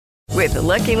With the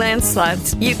Lucky Land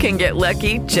Slots, you can get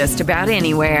lucky just about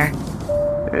anywhere.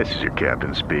 This is your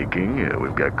captain speaking.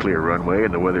 We've got clear runway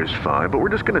and the weather's fine, but we're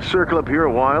just going to circle up here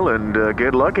a while and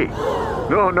get lucky.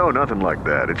 No, nothing like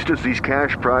that. It's just these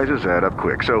cash prizes add up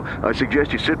quick. So I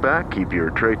suggest you sit back, keep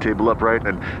your tray table upright,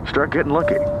 and start getting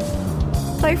lucky.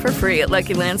 Play for free at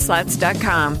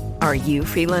LuckyLandSlots.com. Are you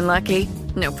feeling lucky?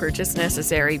 No purchase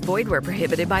necessary. Void where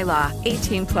prohibited by law.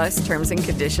 18 plus terms and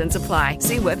conditions apply.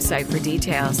 See website for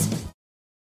details.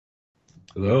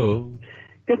 Hello.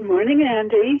 Good morning,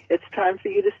 Andy. It's time for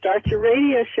you to start your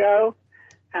radio show.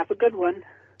 Have a good one.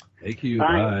 Thank you.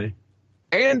 Bye.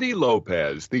 Andy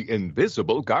Lopez, the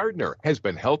Invisible Gardener, has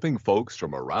been helping folks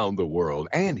from around the world,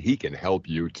 and he can help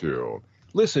you too.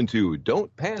 Listen to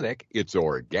Don't Panic, It's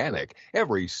Organic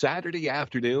every Saturday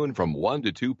afternoon from 1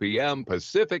 to 2 p.m.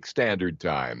 Pacific Standard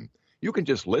Time. You can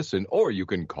just listen or you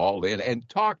can call in and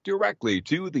talk directly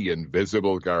to the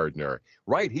Invisible Gardener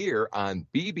right here on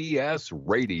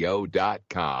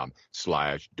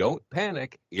bbsradio.com/Don't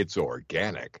Panic, It's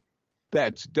Organic.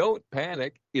 That's Don't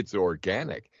Panic, It's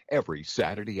Organic every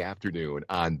Saturday afternoon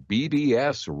on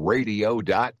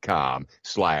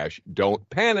bbsradio.com/Don't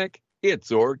Panic,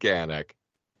 It's Organic.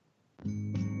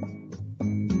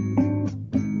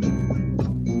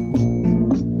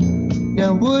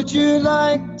 Now would you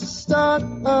like to start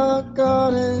a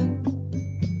garden?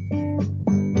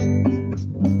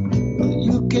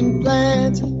 You can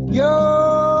plant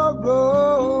your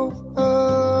row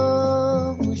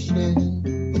of wishes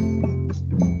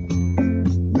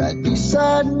right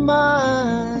beside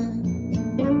mine.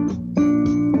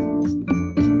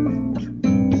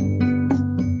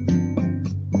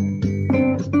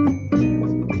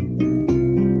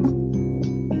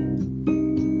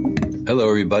 Hello,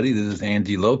 everybody. This is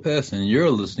Andy Lopez, and you're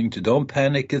listening to Don't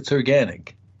Panic, It's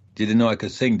Organic. Didn't know I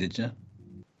could sing, did you?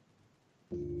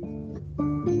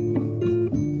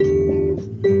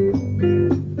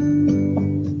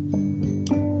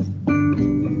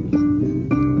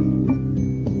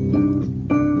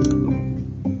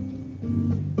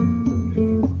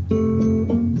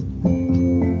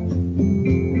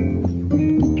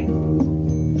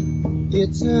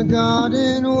 It's a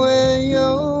garden where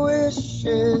your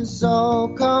wishes all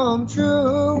come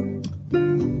true.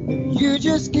 You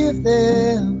just give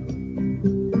them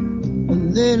a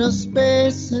little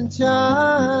space and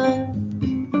time.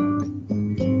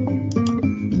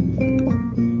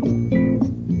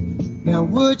 Now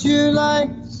would you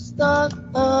like to start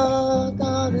a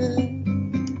garden?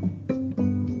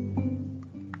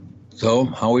 So,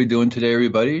 how are we doing today,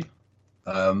 everybody?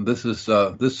 This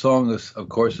song is, of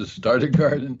course, is Start a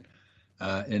Garden,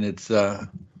 and it's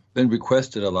been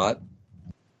requested a lot.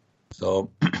 So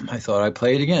I thought I'd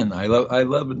play it again. I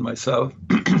love it myself.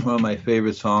 One of my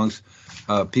favorite songs.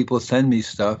 People send me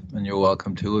stuff, and you're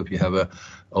welcome to if you have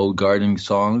old gardening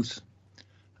songs.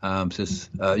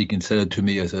 You can send it to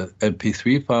me as an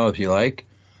MP3 file if you like,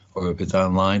 or if it's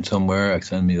online somewhere,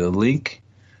 send me the link.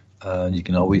 You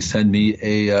can always send me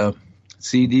a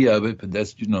CD of it, but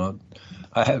that's,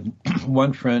 I have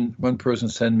one person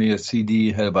send me a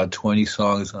CD, had about 20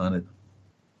 songs on it.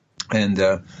 And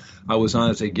I was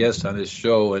on as a guest on his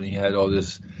show, and he had all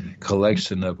this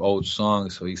collection of old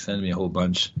songs, so he sent me a whole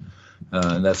bunch.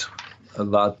 And that's a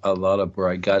lot of where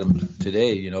I got them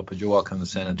today, but you're welcome to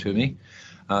send it to me.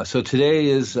 So today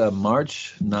is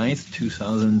March 9th,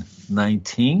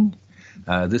 2019.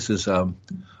 This is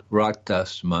Rock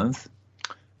Dust Month.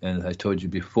 And as I told you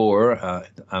before,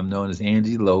 I'm known as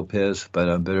Andy Lopez, but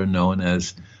I'm better known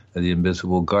as the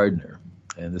Invisible Gardener.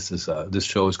 And this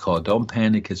show is called Don't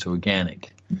Panic, It's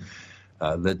Organic.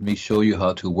 Let me show you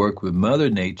how to work with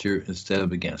Mother Nature instead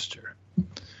of against her.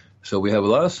 So we have a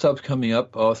lot of stuff coming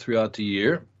up all throughout the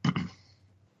year.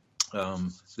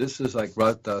 This is like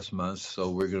Rock Dust Month, so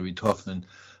we're going to be talking.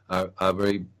 I've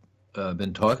already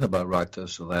been talking about Rock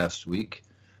Dust the last week.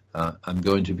 I'm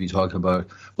going to be talking about,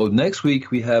 next week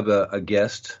we have a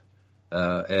guest,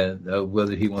 and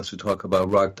whether he wants to talk about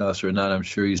rock dust or not, I'm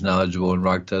sure he's knowledgeable in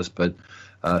rock dust, but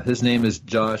his name is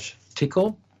Josh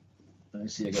Tickle. Let me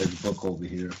see, I got his book over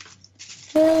here.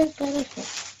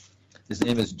 His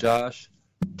name is Josh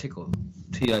Tickle,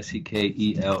 Tickell, and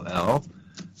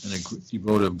he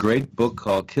wrote a great book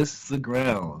called Kiss the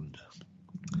Ground.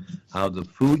 How the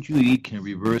food you eat can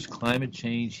reverse climate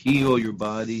change, heal your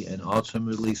body, and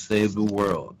ultimately save the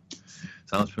world.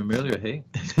 Sounds familiar, hey?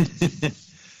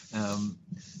 And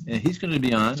he's going to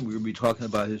be on. We're going to be talking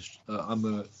about his, I'm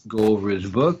going to go over his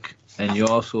book, and he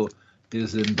also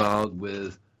is involved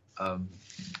with an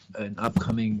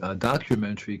upcoming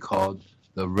documentary called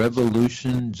The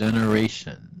Revolution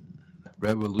Generation.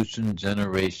 Revolution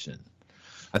Generation.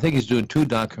 I think he's doing 2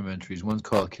 documentaries. One's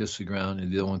called Kiss the Ground,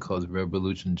 and the other one called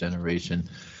Revolution Generation.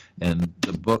 And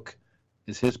the book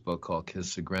is his book called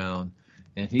Kiss the Ground.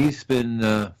 And he's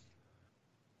been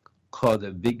called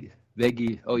a big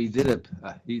veggie. Oh, he did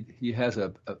he has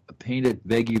a painted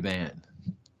veggie van.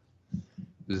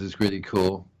 This is really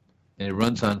cool. And it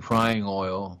runs on frying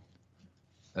oil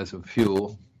as a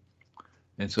fuel.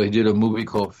 And so he did a movie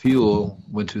called Fuel,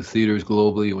 went to theaters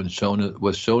globally,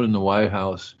 was shown in the White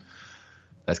House.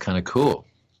 That's kind of cool.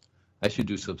 I should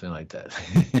do something like that.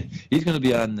 He's going to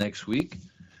be on next week.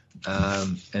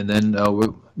 And then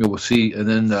we'll see. And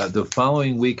then the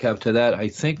following week after that, I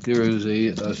think there is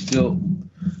still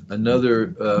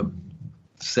another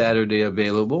Saturday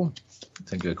available.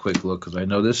 Take a quick look, because I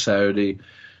know this Saturday,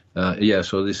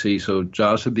 so let's see. So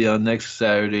Josh will be on next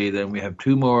Saturday. Then we have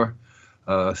 2 more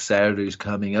Saturdays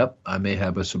coming up. I may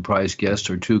have a surprise guest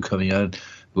or 2 coming on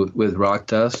with Rock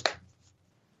Dust.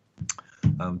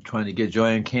 I'm trying to get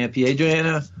Joanne Campy. Hey,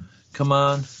 Joanna, come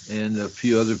on, and a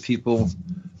few other people.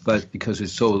 But because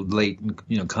it's so late,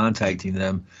 contacting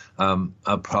them,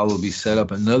 I'll probably set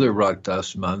up another Rock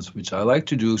Dust month, which I like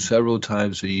to do several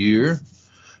times a year,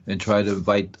 and try to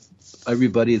invite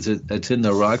everybody that's in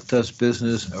the rock dust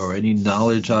business or any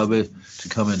knowledge of it to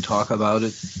come and talk about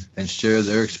it and share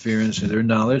their experience and their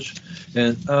knowledge.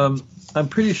 And I'm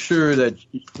pretty sure that,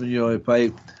 if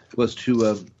I was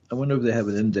to, I wonder if they have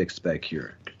an index back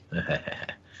here.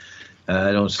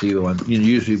 I don't see one.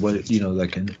 Usually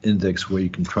like an index where you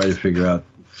can try to figure out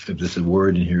if there's a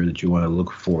word in here that you want to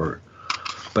look for.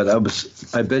 But I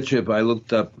bet you if I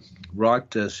looked up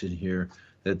rock dust in here,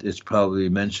 that it's probably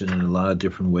mentioned in a lot of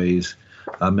different ways.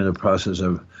 I'm in the process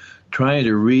of trying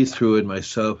to read through it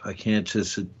myself. I can't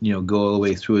just, go all the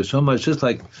way through it so much. Just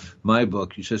like my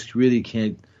book, you just really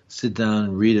can't sit down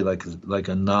and read it like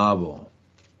a novel.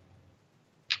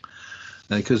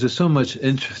 Because there's so much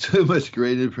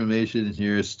great information in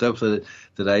here, stuff that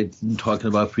I've been talking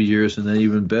about for years, and then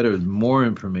even better, more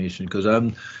information. Because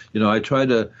I try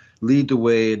to lead the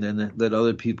way and then let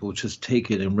other people just take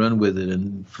it and run with it.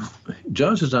 And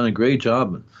John's has done a great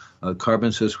job.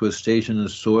 Carbon sequestration in the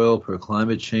soil for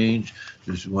climate change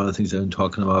is one of the things I've been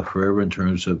talking about forever in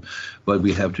terms of what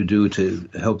we have to do to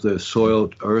help the soil,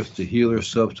 earth, to heal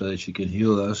herself so that she can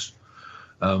heal us.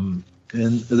 And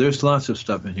there's lots of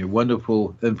stuff in here.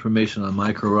 Wonderful information on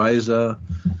mycorrhiza,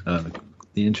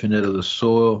 the Internet of the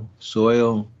soil.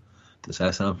 Does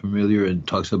that sound familiar? And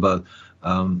talks about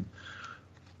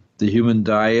the human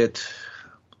diet.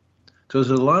 So there's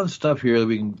a lot of stuff here that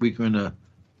we're going to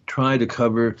try to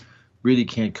cover. Really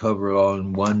can't cover it all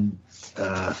in one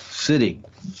sitting.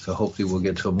 So hopefully we'll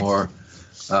get some more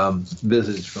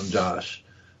visits from Josh.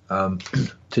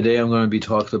 Today I'm going to be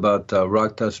talking about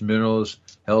rock dust minerals,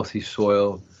 healthy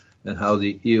soil, and how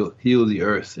they heal the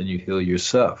earth and you heal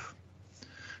yourself.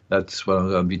 That's what I'm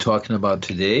going to be talking about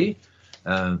today.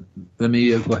 Let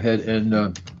me go ahead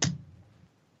and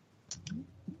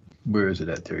where is it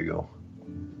at? There you go.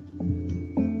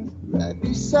 Right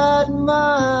beside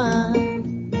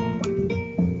mine.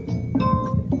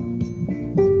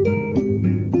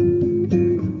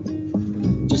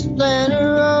 Just playing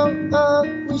around up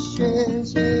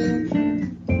wishes, yeah.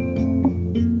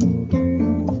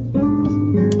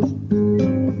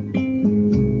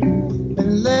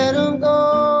 And let them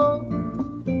go.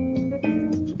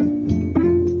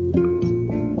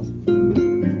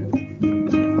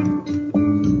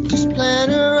 Just playing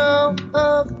around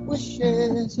up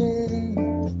wishes, yeah.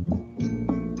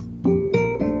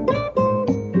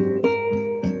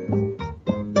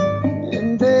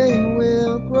 And they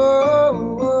will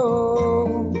grow,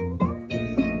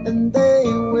 and they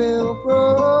will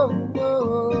grow,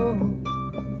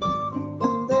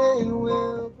 and they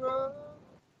will grow.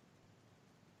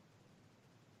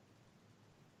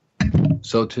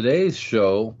 So today's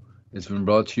show has been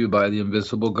brought to you by the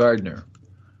Invisible Gardener.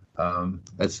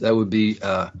 That would be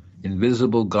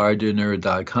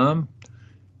invisiblegardener.com.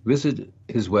 Visit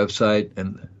his website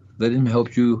and let him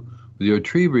help you with your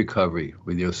tree recovery,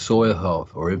 with your soil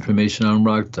health, or information on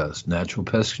rock dust, natural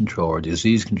pest control, or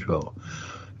disease control.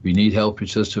 If you need help for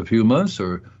just a few months,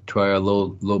 or try our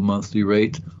low monthly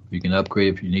rate, you can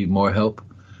upgrade if you need more help.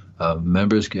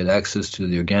 Members get access to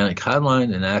the organic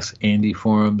hotline and Ask Andy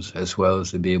forums, as well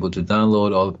as to be able to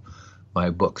download all of my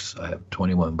books. I have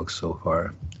 21 books so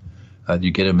far.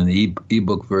 You get them in the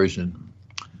ebook version.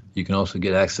 You can also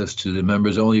get access to the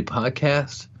members-only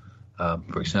podcast.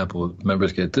 For example,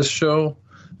 members get this show.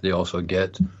 They also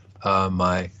get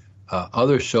my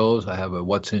other shows. I have a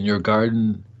What's in Your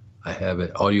Garden. I have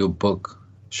an audiobook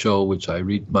show, which I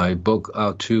read my book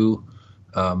out to.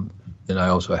 Then I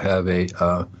also have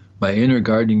a my inner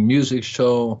gardening music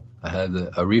show. I had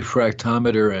a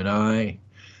refractometer and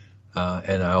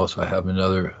and I also have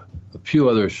a few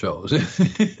other shows.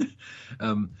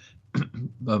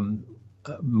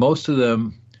 Most of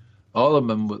them, all of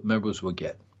them members will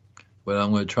get. What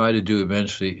I'm going to try to do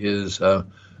eventually is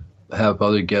have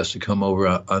other guests to come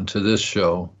over onto this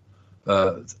show,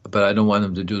 but I don't want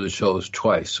them to do the shows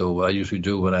twice. So what I usually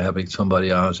do when I have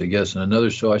somebody on as a guest in another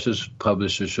show, I just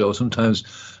publish the show. Sometimes,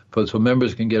 so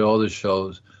members can get all the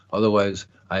shows. Otherwise,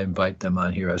 I invite them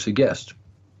on here as a guest.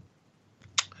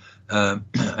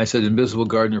 I said Invisible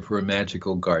Gardener for a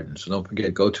Magical Garden. So don't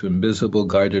forget, go to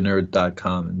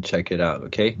invisiblegardener.com and check it out,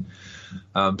 okay?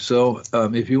 So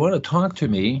if you want to talk to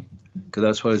me, because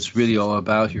that's what it's really all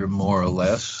about here, more or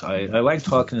less. I like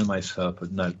talking to myself,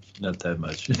 but not that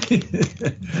much.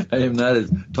 I am not a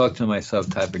talk to myself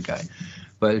type of guy.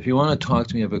 But if you want to talk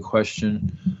to me, have a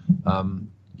question,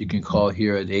 you can call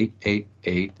here at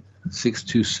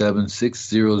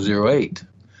 888-627-6008.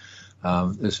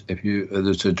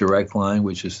 There's a direct line,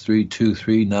 which is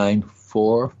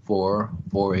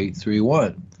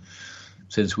 323-944-4831.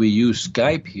 Since we use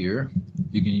Skype here,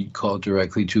 you can call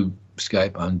directly to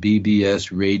Skype on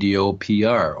BBS Radio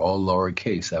PR, all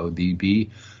lowercase. That would be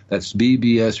that's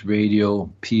BBS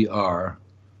Radio PR,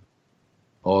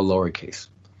 all lowercase.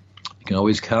 You can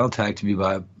always contact me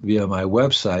via my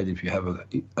website if you have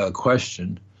a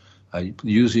question. I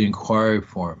use the inquiry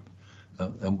form.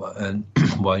 And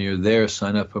while you're there,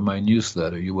 sign up for my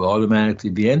newsletter. You will automatically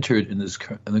be entered in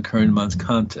the current month's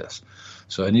contest.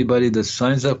 So anybody that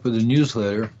signs up for the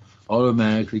newsletter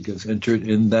automatically gets entered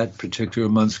in that particular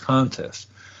month's contest.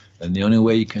 And the only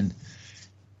way and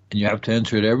you have to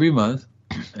enter it every month,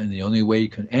 and the only way you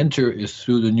can enter is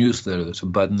through the newsletter. There's a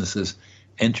button that says,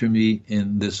 enter me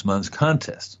in this month's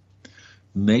contest.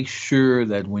 Make sure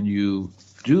that when you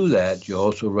do that, you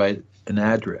also write an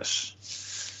address.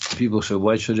 People say,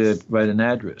 why should I write an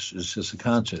address? It's just a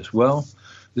contest. Well,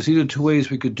 there's either two ways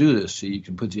we could do this. See, you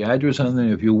can put the address on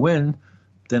there. If you win,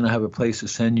 then I have a place to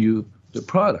send you the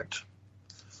product.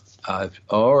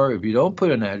 Or if you don't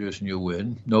put an address and you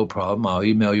win, no problem. I'll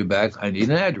email you back. I need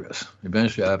an address.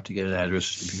 Eventually, I have to get an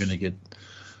address if you're going to get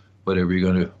whatever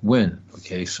you're going to win.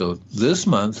 Okay, so this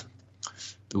month,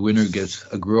 the winner gets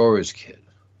a grower's kit.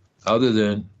 Other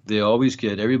than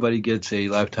everybody gets a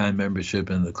lifetime membership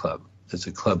in the club. It's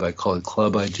a club. I call it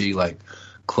Club IG, like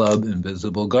Club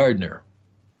Invisible Gardener.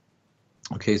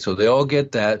 Okay, so they all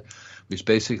get that, which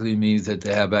basically means that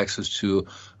they have access to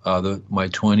my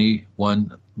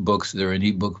 21 books. They're an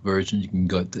ebook version. You can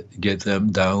get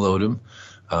them, download them.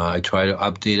 I try to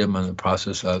update them. I'm in the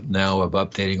process now of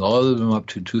updating all of them up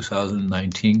to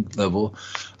 2019 level.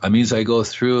 That means I go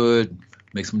through it,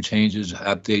 make some changes,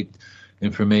 update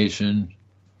information.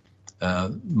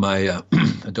 My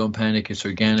Don't Panic, It's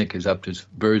Organic is up to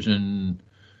version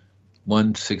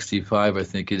 165, I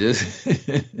think it is.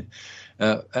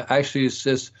 Actually, it's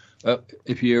just,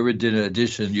 if you ever did an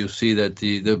edition, you'll see that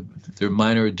there are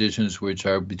minor editions which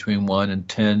are between 1 and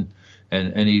 10,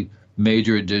 and any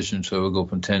major edition, so it'll go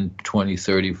from 10, 20,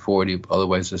 30, 40,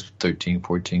 otherwise it's 13,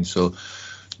 14. So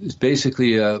it's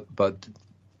basically about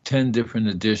 10 different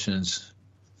editions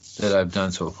that I've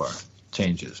done so far,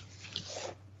 changes.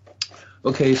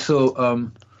 Okay,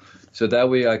 so that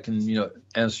way I can,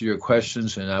 answer your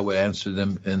questions, and I would answer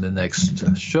them in the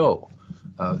next show.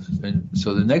 And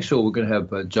so the next show we're going to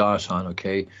have Josh on,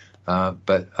 okay?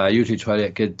 But I usually try to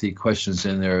get the questions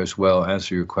in there as well,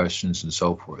 answer your questions and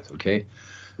so forth, okay?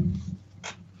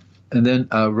 And then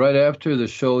right after the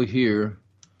show here,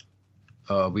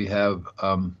 we have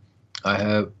I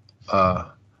have a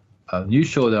new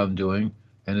show that I'm doing,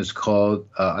 and it's called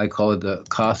I call it the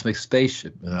Cosmic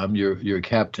Spaceship, and I'm your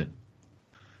captain.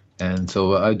 And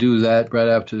so I do that right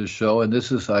after the show, and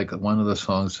this is like one of the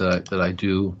songs that I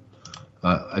do.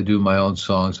 I do my own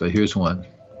songs, but here's one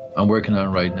I'm working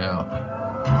on right now.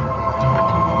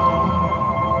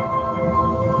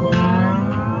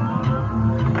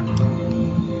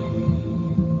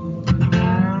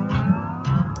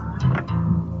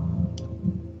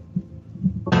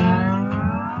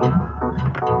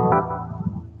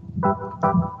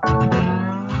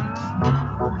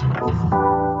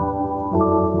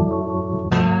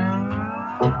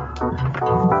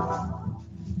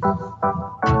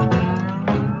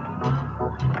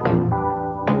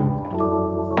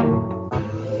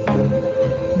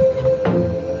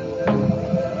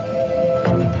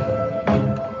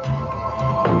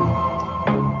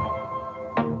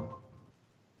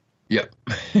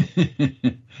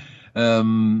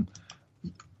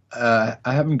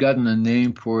 I haven't gotten a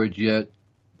name for it yet.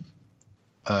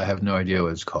 I have no idea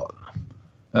what it's called.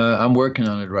 I'm working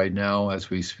on it right now as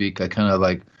we speak. I kind of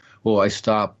I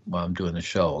stopped while I'm doing the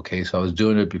show. Okay, so I was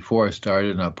doing it before I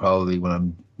started, and I'll probably, when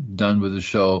I'm done with the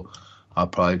show, I'll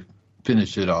probably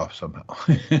finish it off somehow.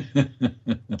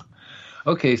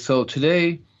 Okay, so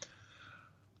today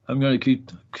I'm going to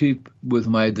keep with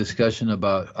my discussion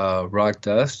about rock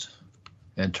dust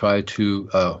and try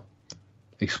to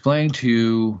explain to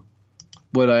you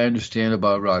what I understand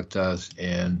about rock dust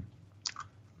and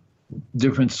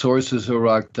different sources of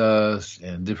rock dust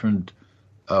and different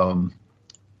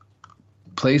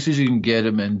places you can get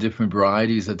them and different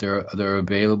varieties that they're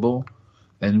available,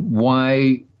 and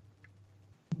why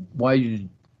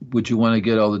would you want to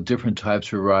get all the different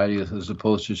types of varieties as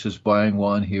opposed to just buying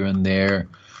one here and there.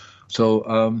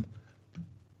 So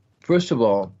first of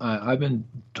all, I've been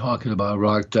talking about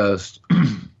rock dust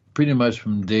pretty much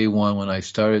from day one when I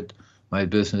started my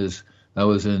business. I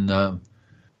was in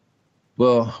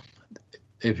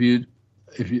if you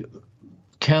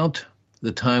count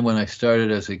the time when I started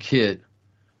as a kid,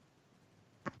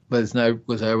 but it's not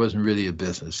because I wasn't really a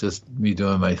business, just me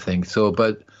doing my thing. So,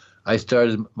 but I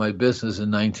started my business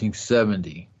in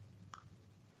 1970,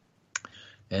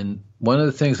 and one of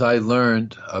the things I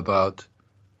learned about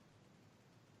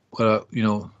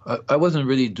I wasn't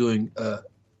really doing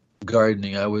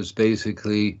gardening. I was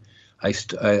basically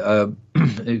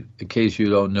in case you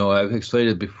don't know, I've explained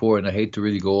it before, and I hate to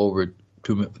really go over it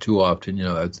too often.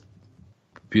 I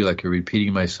feel like I'm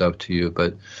repeating myself to you,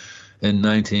 but in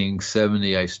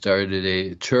 1970, I started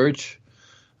a church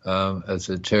as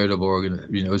a charitable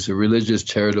organization. It was a religious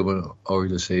charitable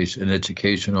organization, an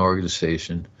educational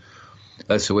organization.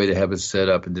 That's the way they have it set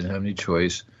up, and didn't have any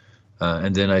choice.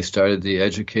 And then I started the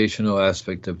educational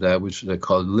aspect of that, which they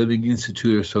called Living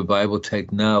Institute of Survival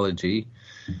Technology.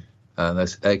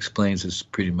 That explains this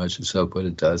pretty much itself what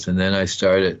it does. And then I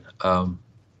started The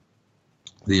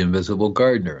Invisible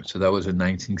Gardener. So that was in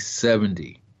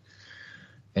 1970.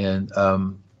 And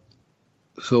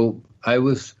so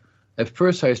at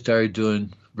first I started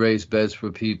doing raised beds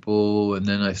for people, and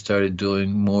then I started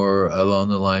doing more along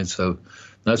the lines of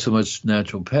not so much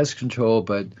natural pest control,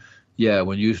 but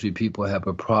when usually people have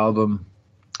a problem,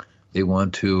 they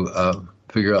want to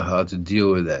figure out how to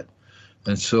deal with that.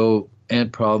 And so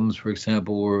ant problems, for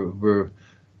example, were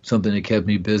something that kept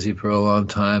me busy for a long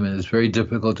time, and it's very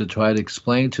difficult to try to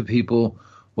explain to people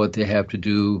what they have to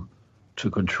do to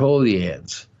control the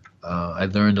ants. I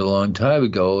learned a long time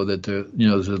ago that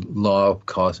there's a law of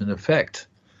cause and effect.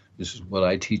 This is what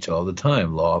I teach all the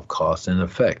time, law of cause and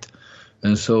effect.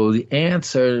 And so the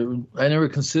ants I never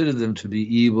considered them to be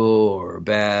evil or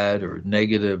bad or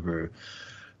negative, or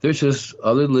they're just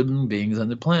other living beings on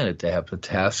the planet. They have the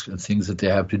tasks and things that they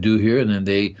have to do here, and then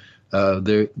they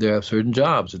have certain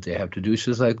jobs that they have to do,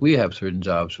 just like we have certain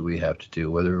jobs that we have to do.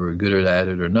 Whether we're good at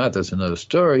it or not, that's another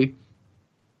story.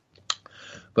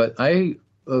 But I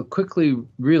quickly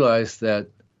realized that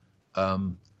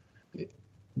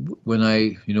when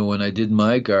I did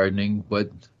my gardening, what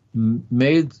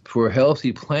made for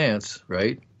healthy plants,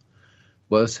 right,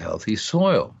 was healthy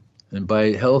soil. And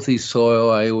by healthy soil,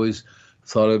 I always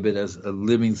thought of it as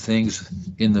living things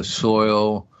in the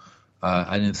soil.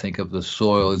 I didn't think of the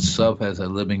soil itself as a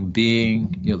living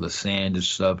being, the sand and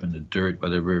stuff and the dirt,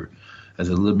 whatever, as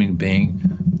a living being,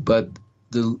 but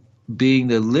the being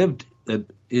that lived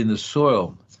in the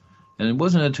soil. And it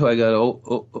wasn't until I got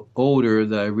older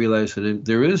that I realized that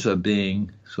there is a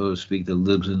being, so to speak, that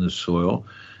lives in the soil,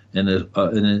 and it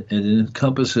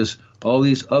encompasses all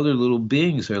these other little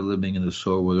beings that are living in the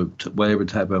soil, whatever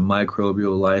type of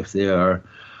microbial life they are.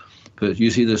 But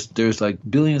you see, there's like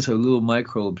billions of little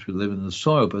microbes who live in the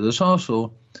soil, but there's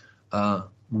also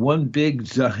one big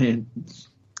giant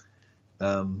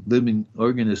living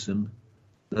organism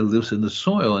that lives in the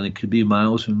soil, and it could be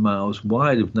miles and miles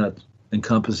wide, if not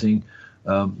encompassing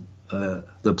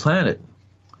the planet,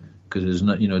 because it's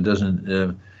not, it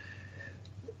doesn't.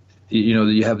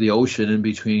 You have the ocean in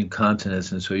between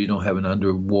continents, and so you don't have an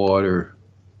underwater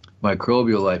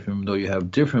microbial life, even though you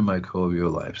have different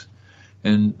microbial lives.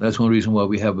 And that's one reason why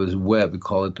we have this web. We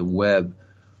call it the web.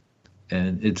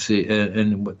 And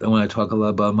and when I talk a lot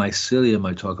about mycelium,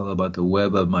 I talk a lot about the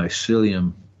web of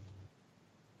mycelium.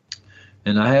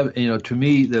 And I have, to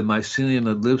me, the mycelium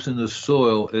that lives in the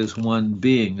soil is one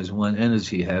being, is one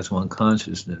entity, has one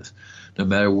consciousness, no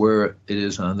matter where it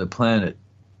is on the planet.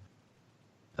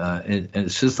 And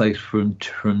it's just like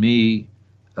for me,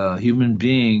 human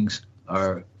beings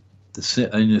are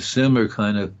in a similar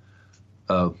kind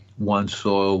of one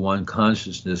soil, one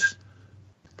consciousness.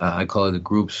 I call it a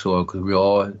group soil, because we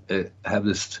all have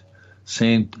this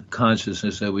same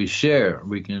consciousness that we share.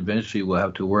 We'll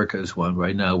have to work as one.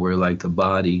 Right now we're like the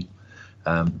body,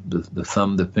 the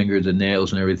thumb, the finger, the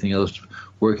nails, and everything else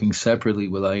working separately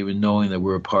without even knowing that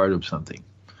we're a part of something.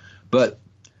 But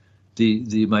the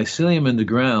mycelium in the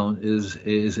ground is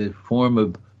a form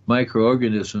of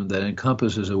microorganism that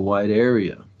encompasses a wide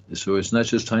area. So it's not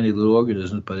just tiny little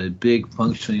organisms, but a big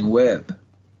functioning web.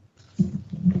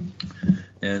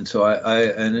 And so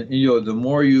the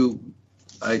more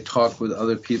I talk with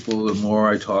other people, the more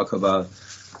I talk about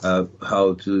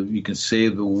how you can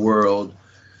save the world.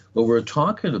 What we're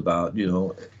talking about,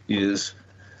 is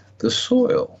the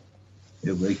soil.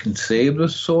 If we can save the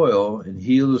soil and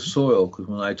heal the soil, because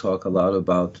when I talk a lot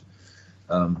about,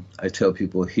 I tell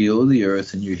people, heal the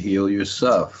earth and you heal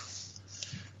yourself.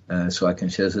 So I can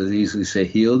just as easily say,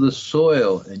 heal the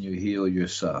soil and you heal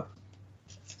yourself.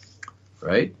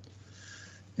 Right?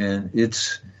 And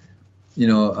it's,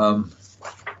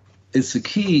 it's the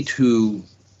key to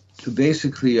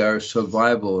basically our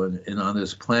survival and on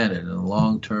this planet in the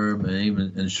long term and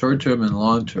even in short term and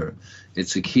long term.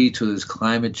 It's the key to this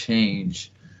climate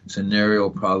change scenario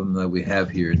problem that we have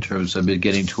here in terms of it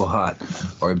getting too hot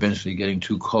or eventually getting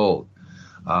too cold,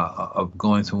 of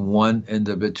going from one end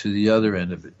of it to the other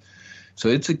end of it. So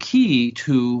it's a key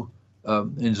to,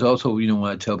 and it's also, when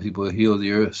I tell people to heal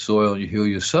the earth, soil, and you heal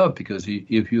yourself, because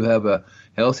if you have a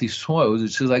healthy soil,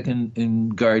 it's just like in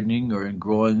gardening or in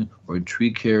growing or in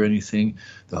tree care or anything,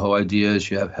 the whole idea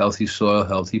is you have healthy soil,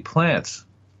 healthy plants.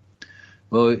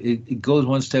 Well, it goes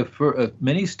one step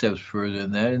many steps further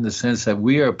than that, in the sense that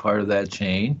we are part of that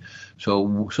chain.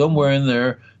 So somewhere in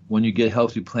there, when you get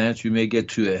healthy plants, you may get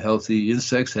to healthy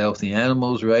insects, healthy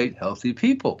animals, right? Healthy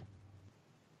people.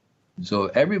 So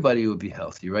everybody would be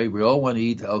healthy, right? We all want to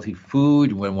eat healthy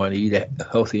food. We want to eat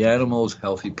healthy animals,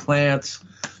 healthy plants,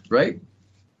 right?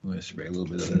 I'm going to spray a little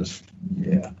bit of this.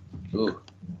 Yeah. Ooh.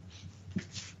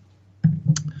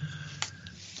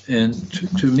 And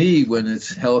to me, when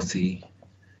it's healthy,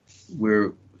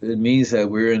 it means that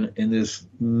we're in this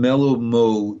mellow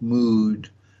mood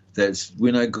that's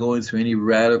we're not going through any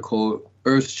radical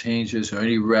earth changes or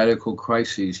any radical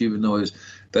crises, even though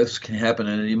that can happen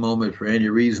at any moment for any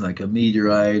reason, like a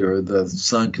meteorite or the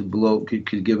sun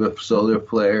could give a solar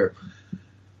flare.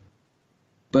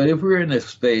 But if we're in a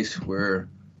space where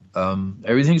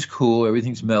everything's cool,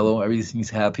 everything's mellow, everything's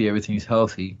happy, everything's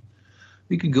healthy,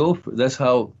 we can go that's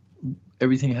how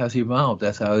everything has evolved.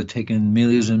 That's how it's taken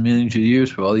millions and millions of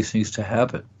years for all these things to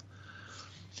happen.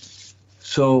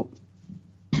 So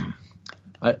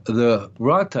the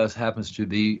rock dust happens to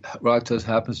be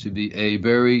a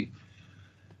very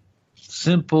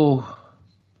simple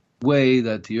way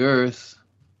that the earth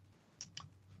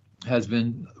has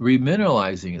been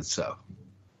remineralizing itself.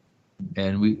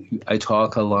 And I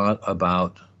talk a lot,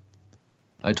 don't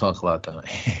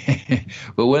I?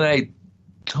 But when I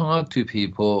talk to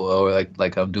people, or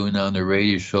like I'm doing on the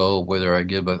radio show, whether I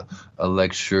give a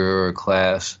lecture or a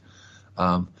class,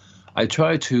 I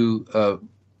try to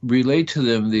relate to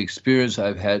them the experience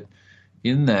I've had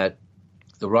in that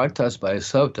the rock dust by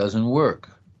itself doesn't work.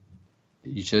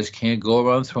 You just can't go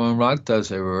around throwing rock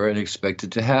dust everywhere and expect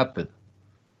it to happen.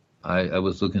 I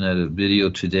was looking at a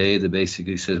video today that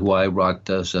basically says why rock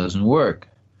dust doesn't work.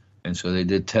 And so they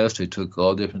did tests. They took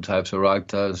all different types of rock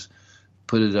dust,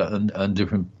 put it on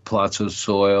different plots of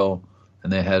soil,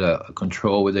 and they had a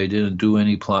control where they didn't do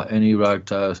any rock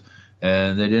dust,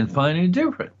 and they didn't find any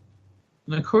different.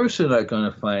 And of course they're not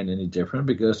going to find any different,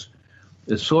 because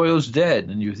the soil's dead,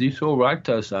 and if you throw rock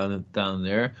dust down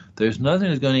there, there's nothing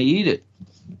that's going to eat it.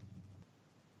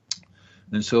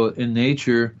 And so in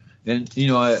nature, and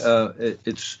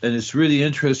it's really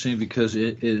interesting because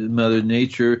Mother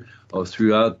Nature,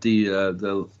 throughout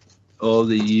all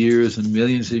the years and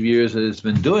millions of years that it's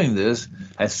been doing this,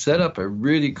 has set up a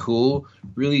really cool,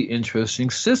 really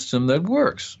interesting system that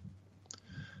works,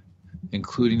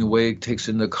 including the way it takes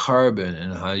in the carbon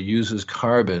and how it uses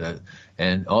carbon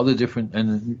and all the different.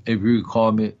 And if you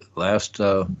recall me last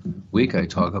week, I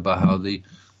talked about how the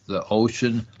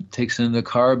ocean takes in the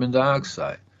carbon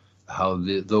dioxide, how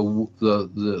the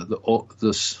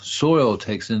soil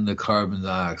takes in the carbon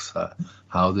dioxide,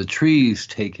 how the trees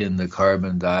take in the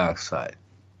carbon dioxide,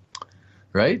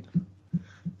 right?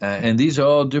 And these are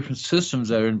all different systems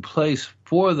that are in place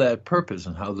for that purpose,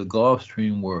 and how the Gulf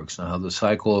Stream works, and how the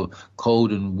cycle of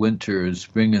cold and winter, and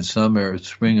spring and summer,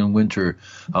 spring and winter,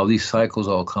 how these cycles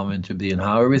all come into being, and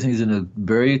how everything's in a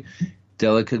very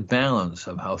delicate balance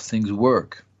of how things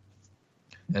work,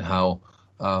 and how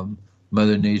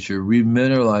Mother Nature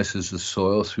remineralizes the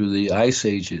soil through the ice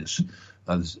ages.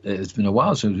 It's been a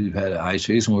while since we've had an ice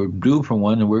age, and we're due for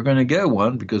one, and we're going to get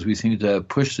one because we seem to have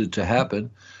pushed it to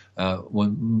happen.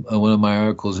 One of my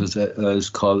articles is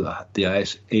called "The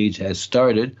Ice Age Has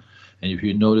Started," And if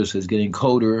you notice, it's getting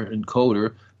colder and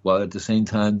colder, while at the same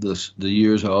time the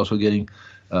years are also getting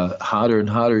hotter and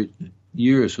hotter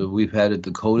years. So we've had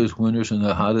the coldest winters and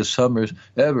the hottest summers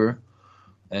ever.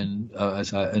 And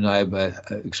I've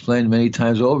explained many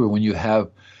times over, when you have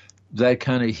that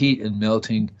kind of heat and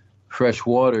melting fresh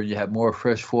water, you have more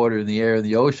fresh water in the air in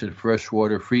the ocean, fresh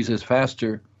water freezes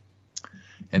faster.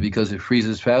 And because it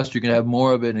freezes faster, you're going to have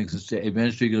more of it, and it's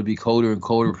eventually going to be colder and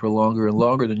colder for longer and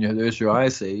longer. Then there's your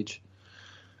ice age.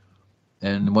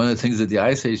 And one of the things that the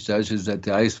ice age does is that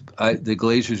the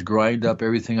glaciers grind up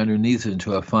everything underneath it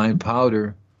into a fine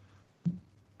powder.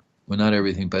 Well, not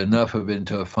everything, but enough of it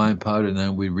into a fine powder, and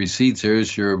then we recede.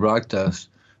 There's your rock dust.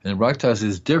 And rock dust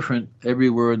is different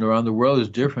everywhere and around the world, is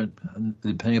different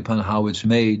depending upon how it's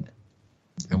made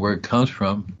and where it comes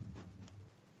from.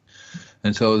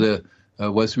 And so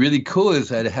what's really cool is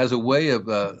that it has a way of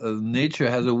nature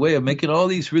has a way of making all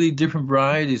these really different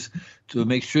varieties to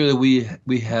make sure that we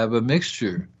have a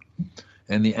mixture.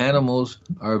 And the animals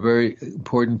are a very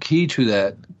important key to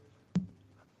that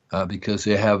because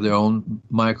they have their own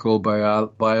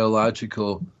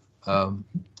microbiological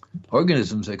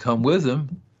organisms that come with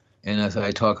them. And as I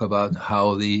talk about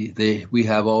how we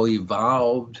have all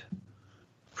evolved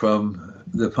from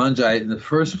the fungi in the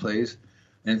first place,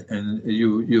 and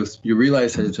you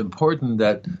realize that it's important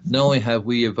that not only have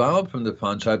we evolved from the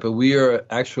fungi, but we are an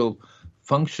actual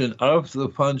function of the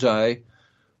fungi,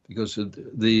 because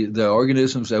the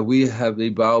organisms that we have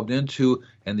evolved into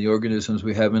and the organisms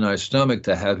we have in our stomach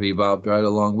that have evolved right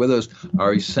along with us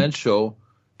are essential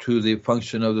to the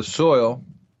function of the soil,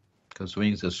 because it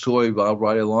means the soil evolved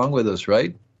right along with us,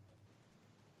 right?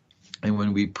 And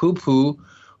when we poo-poo,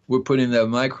 we're putting the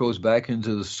microbes back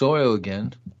into the soil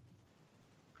again.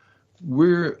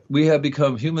 Humans have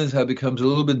become a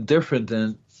little bit different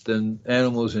than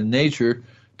animals in nature,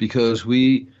 because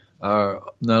we are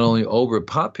not only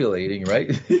overpopulating,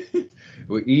 right?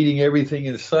 We're eating everything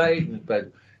in sight,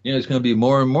 but it's going to be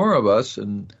more and more of us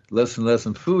and less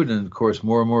in food, and of course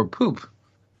more and more poop.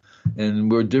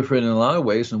 And we're different in a lot of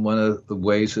ways, and one of the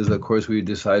ways is, of course, we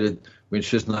decided we're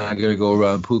just not going to go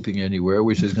around pooping anywhere.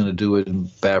 We're just going to do it in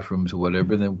bathrooms or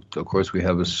whatever. And then, of course, we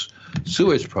have a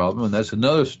sewage problem, and that's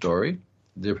another story,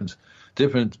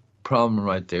 different problem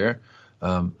right there,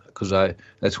 because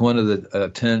that's one of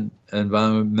the 10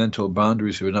 environmental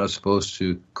boundaries we're not supposed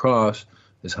to cross,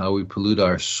 is how we pollute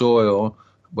our soil,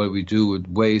 what we do with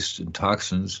waste and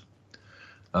toxins.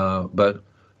 But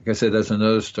like I said, that's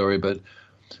another story. But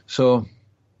so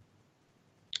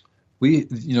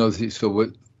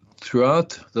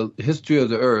throughout the history of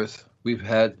the Earth, we've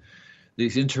had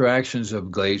these interactions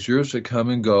of glaciers that come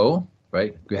and go,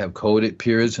 right? We have cold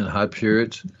periods and hot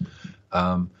periods.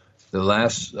 The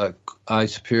last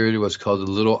ice period was called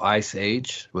the Little Ice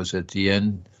Age. It was at the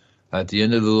end of the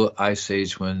Little Ice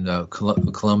Age, when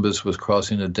Columbus was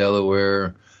crossing the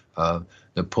Delaware.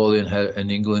 Napoleon in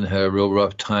England had a real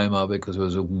rough time of it because it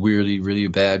was a really, really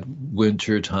bad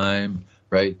winter time,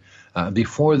 right?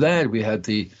 Before that, we had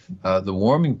the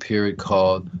warming period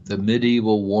called the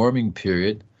medieval warming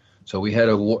period. So we had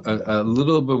a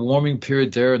little bit of warming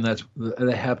period there, and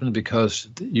that happened because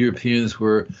the Europeans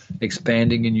were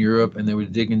expanding in Europe, and they were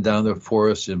digging down their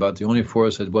forests. And about the only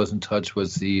forest that wasn't touched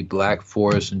was the Black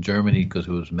Forest in Germany, because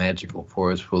it was a magical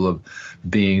forest full of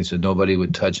beings that nobody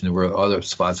would touch, and there were other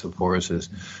spots of forests.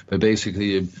 But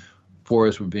basically,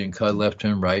 forests were being cut left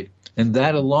and right, and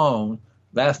that alone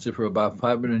lasted for about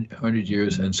 500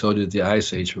 years, and so did the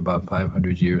Ice Age for about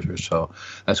 500 years or so.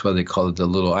 That's why they call it the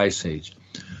Little Ice Age.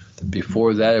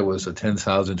 Before that, it was a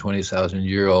 10,000,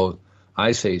 20,000-year-old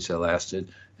ice age that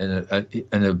lasted, and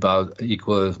about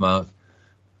equal amount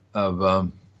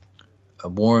of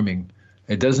warming.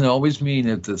 It doesn't always mean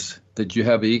that you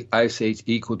have an ice age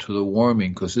equal to the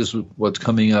warming, because this is what's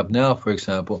coming up now. For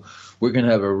example, we're going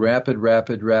to have a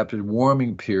rapid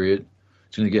warming period.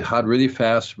 It's going to get hot really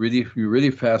fast, really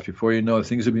fast. Before you know it,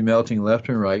 things will be melting left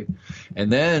and right,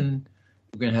 and then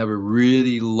we're going to have a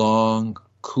really long,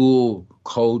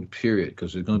 cold period,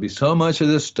 because there's going to be so much of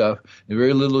this stuff and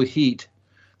very little heat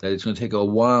that it's going to take a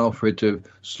while for it to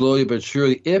slowly but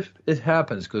surely, if it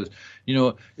happens, because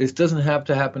it doesn't have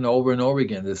to happen over and over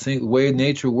again. The way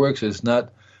nature works is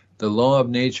not, the law of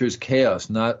nature is chaos,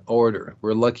 not order.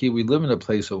 We're lucky we live in a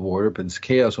place of order, but it's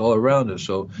chaos all around us.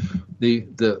 So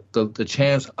the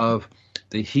chance of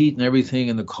the heat and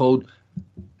everything and the cold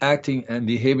acting and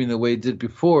behaving the way it did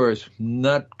before is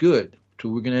not good. So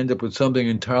we're going to end up with something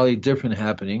entirely different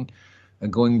happening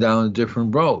and going down a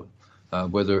different road,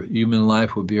 whether human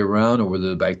life would be around or whether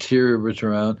the bacteria was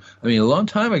around. I mean, a long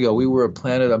time ago, we were a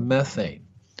planet of methane.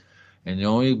 And the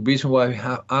only reason why we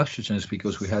have oxygen is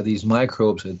because we have these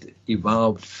microbes that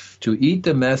evolved to eat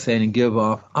the methane and give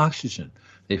off oxygen.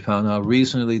 They found out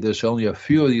recently there's only a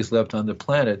few of these left on the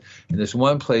planet, and there's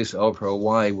one place over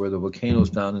Hawaii where the volcano's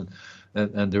down,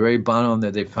 and at the very bottom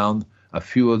there they found a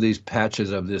few of these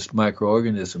patches of this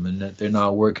microorganism, and that they're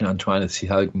now working on trying to see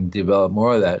how they can develop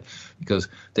more of that, because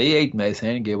they ate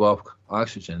methane and gave off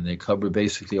oxygen. They cover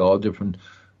basically all different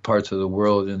parts of the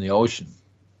world in the ocean.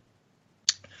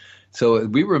 So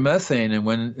we were methane,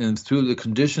 and through the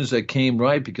conditions that came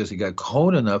right, because it got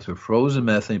cold enough to froze the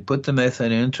methane, put the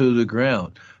methane into the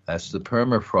ground. That's the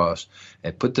permafrost.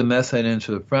 And put the methane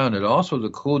into the ground. And also the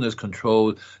coolness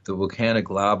controlled the volcanic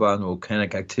lava and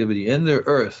volcanic activity in the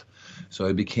earth. So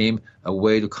it became a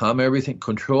way to calm everything,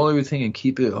 control everything, and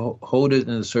keep it, hold it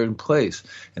in a certain place.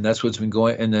 And that's what's been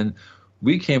going. And then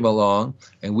we came along,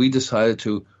 and we decided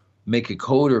to make it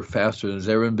colder faster than it's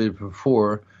ever been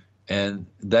before. And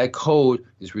that cold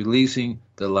is releasing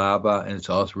the lava, and it's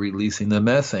also releasing the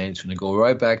methane. It's going to go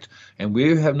right back. And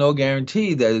we have no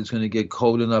guarantee that it's going to get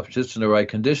cold enough, just in the right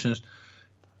conditions,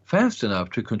 fast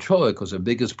enough to control it, because the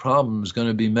biggest problem is going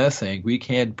to be methane. We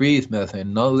can't breathe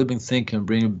methane. No living thing can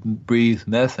breathe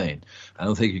methane. I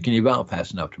don't think you can evolve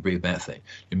fast enough to breathe methane.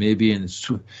 You may be in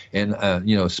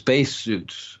space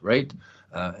suits, right?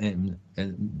 And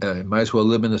might as well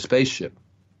live in a spaceship.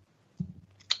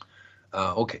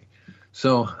 Okay.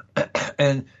 So,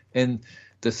 and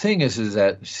the thing is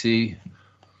that, see,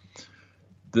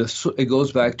 it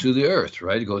goes back to the earth,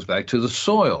 right? It goes back to the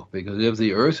soil, because if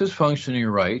the earth is functioning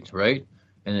right,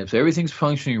 and if everything's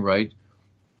functioning right,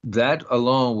 that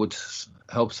alone would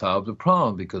help solve the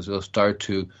problem, because it'll start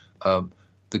to,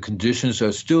 the conditions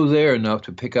are still there enough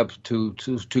to pick up, to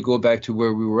go back to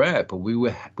where we were at, but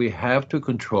we have to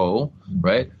control,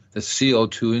 right, the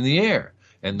CO2 in the air.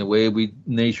 And the way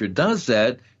nature does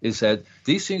that is that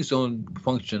these things don't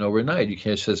function overnight. You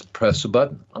can't just press a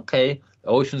button. Okay, the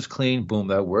ocean's clean, boom,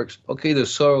 that works. Okay, the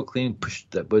soil clean, push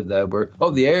that, would that work? Oh,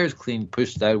 the air is clean,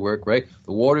 push that work, right?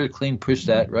 The water is clean, push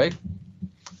that, right?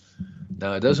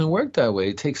 Now, it doesn't work that way.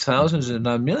 It takes thousands and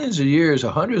not millions of years,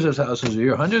 or hundreds of thousands of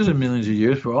years, hundreds of millions of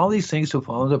years for all these things to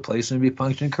fall into place and be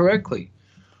functioning correctly.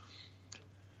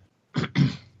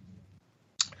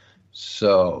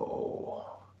 So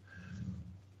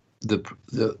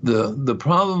the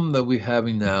problem that we're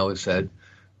having now is that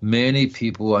many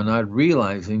people are not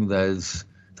realizing that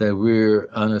we're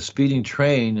on a speeding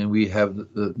train and we have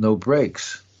no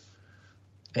brakes.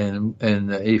 And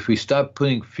if we stop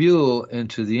putting fuel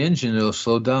into the engine, it'll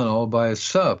slow down all by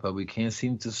itself. But we can't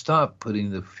seem to stop putting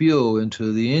the fuel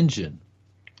into the engine.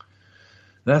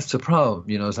 That's the problem.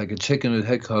 It's like a chicken with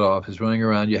head cut off is running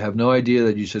around. You have no idea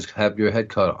that you just have your head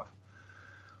cut off.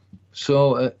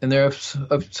 So, and there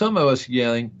are some of us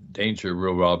yelling, "Danger,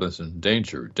 Will Robinson,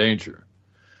 danger, danger."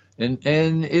 And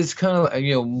it's kind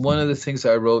of, one of the things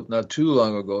I wrote not too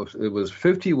long ago, it was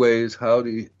 50 ways how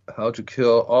to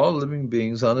kill all living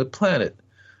beings on the planet.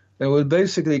 And it would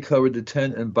basically cover the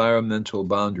 10 environmental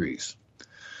boundaries.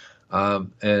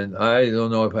 And I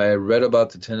don't know if I had read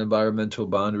about the 10 environmental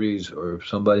boundaries or if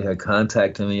somebody had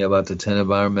contacted me about the 10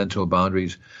 environmental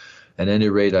boundaries. At any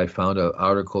rate, I found an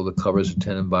article that covers the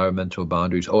 10 environmental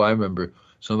boundaries. Oh, I remember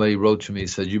somebody wrote to me and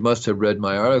said, "You must have read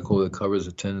my article that covers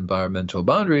the 10 environmental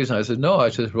boundaries." And I said, "No, I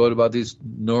just wrote about these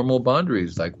normal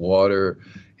boundaries like water,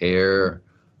 air,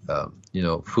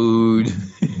 food.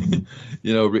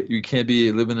 You can't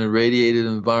live in a radiated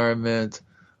environment,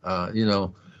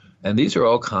 And these are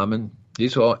all common.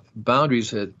 These are all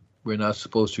boundaries that we're not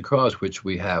supposed to cross, which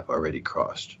we have already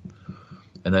crossed.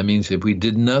 And that means if we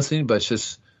did nothing but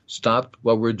just stopped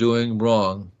what we're doing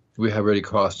wrong, we have already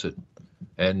crossed it.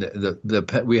 And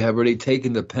we have already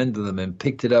taken the pendulum and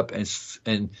picked it up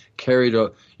and carried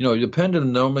it. The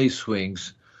pendulum normally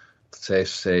swings, say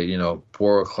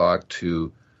 4 o'clock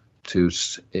to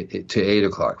 8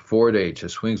 o'clock, 4 to 8,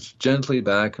 just swings gently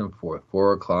back and forth.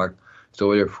 4 o'clock, it's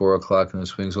over there 4 o'clock, and it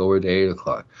swings over to 8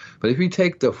 o'clock. But if you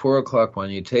take the 4 o'clock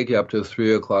one, you take it up to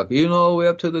 3 o'clock, even all the way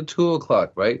up to the 2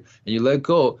 o'clock, right? And you let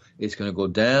go, it's going to go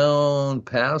down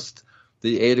past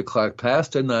the 8 o'clock,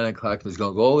 past the 9 o'clock, and it's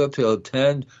going to go all the way up to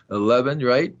 10, 11,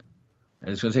 right? And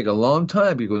it's going to take a long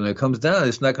time, because when it comes down,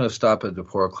 it's not going to stop at the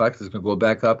 4 o'clock. It's going to go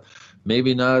back up,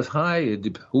 maybe not as high.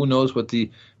 Who knows what the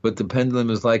pendulum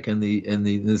is like in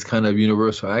this kind of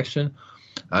universal action.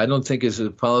 I don't think it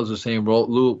follows the same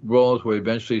rules where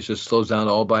eventually it just slows down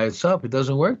all by itself. It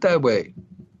doesn't work that way.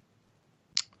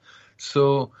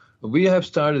 So we have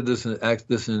started this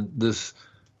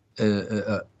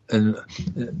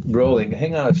rolling.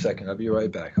 Hang on a second. I'll be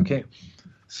right back. Okay.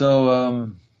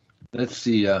 So let's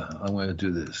see. I'm going to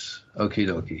do this. Okay,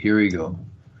 here we go.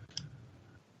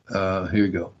 Here we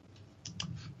go.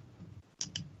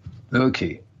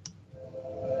 Okay.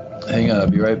 Hang on, I'll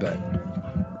be right back.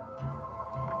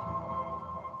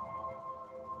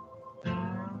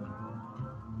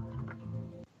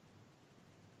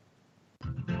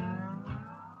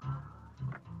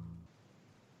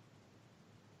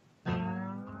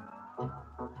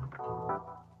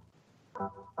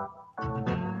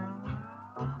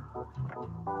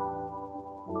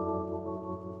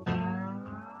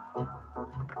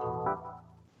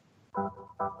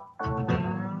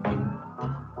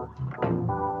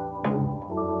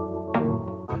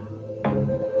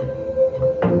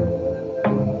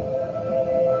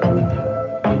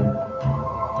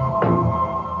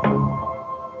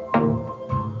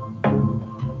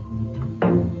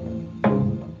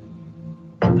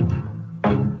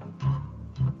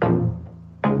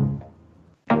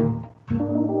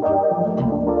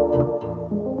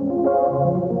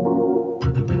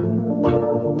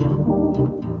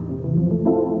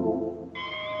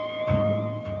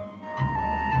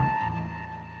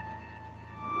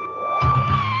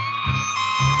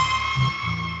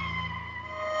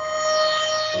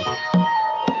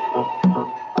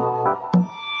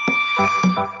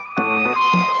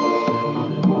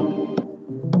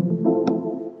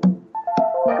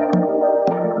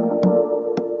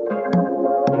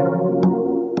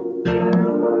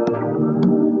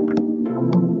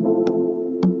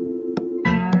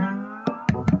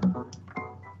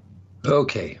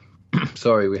 Okay.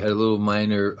 Sorry, we had a little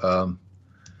minor,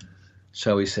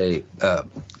 shall we say,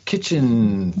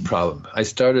 kitchen problem. I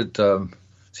started,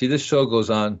 see, this show goes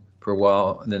on for a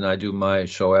while, and then I do my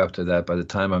show after that. By the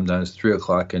time I'm done, it's 3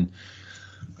 o'clock, and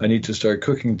I need to start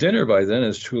cooking dinner by then.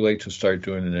 It's too late to start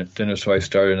doing dinner, so I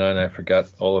started on, and I forgot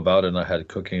all about it, and I had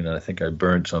cooking, and I think I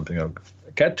burned something. I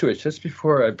got to it just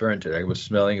before I burnt it. I was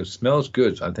smelling. It smells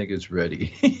good, so I think it's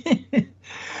ready.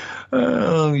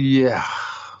 Oh, yeah.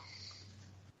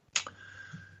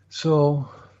 So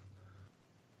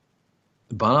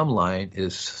the bottom line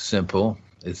is simple,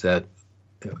 is that,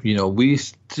 we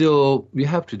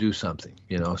have to do something,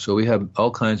 so we have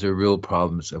all kinds of real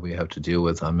problems that we have to deal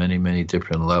with on many, many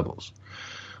different levels.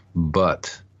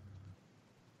 But,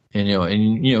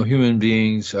 human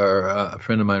beings are, a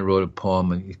friend of mine wrote a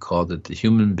poem and he called it, "The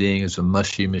Human Being is a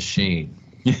Mushy Machine."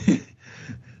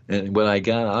 And what I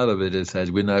got out of it is that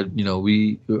we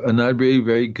are not really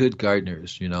very good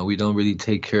gardeners. We don't really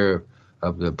take care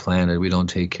of the planet. We don't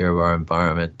take care of our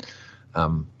environment.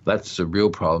 That's a real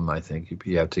problem, I think. If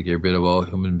you have to get rid of all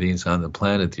human beings on the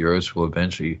planet, the Earth will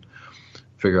eventually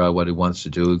figure out what it wants to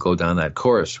do, go down that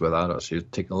course without us. It'll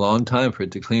take a long time for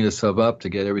it to clean itself up, to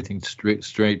get everything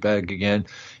straight back again.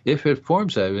 If it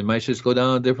forms that, it might just go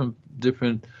down a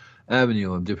different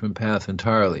avenue, a different path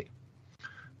entirely.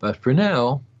 But for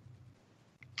now,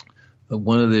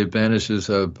 one of the advantages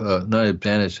of, not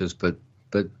advantages, but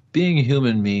being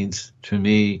human means, to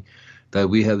me, that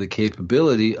we have the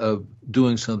capability of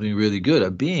doing something really good,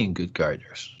 of being good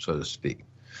gardeners, so to speak.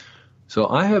 So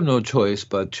I have no choice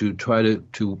but to try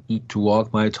to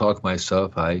walk my talk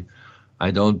myself. I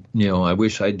don't, I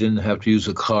wish I didn't have to use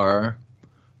a car,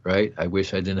 right? I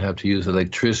wish I didn't have to use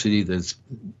electricity that's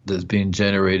being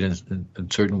generated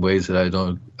in certain ways that I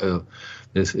don't,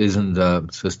 this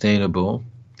isn't sustainable.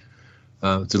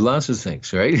 There's lots of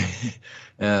things, right?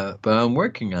 But I'm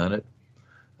working on it.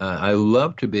 I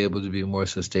love to be able to be more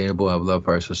sustainable. I love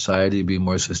our society to be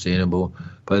more sustainable.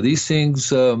 But these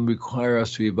things require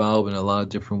us to evolve in a lot of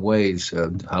different ways.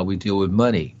 How we deal with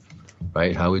money,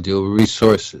 right? How we deal with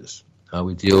resources. How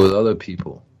we deal with other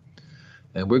people.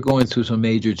 And we're going through some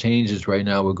major changes right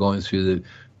now. We're going through the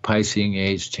Piscean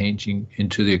age, changing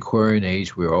into the Aquarian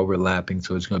age. We're overlapping,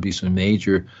 so it's going to be some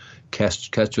major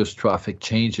catastrophic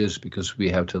changes because we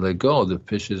have to let go. The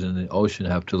fishes in the ocean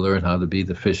have to learn how to be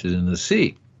the fishes in the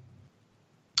sea.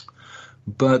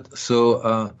 But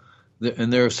so,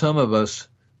 and there are some of us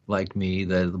like me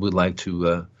that would like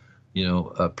to,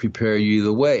 prepare you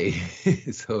either way,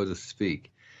 so to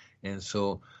speak. And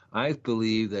so I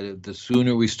believe that the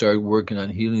sooner we start working on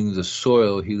healing the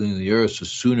soil, healing the earth, the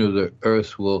sooner the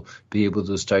earth will be able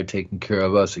to start taking care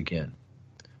of us again.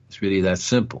 It's really that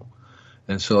simple.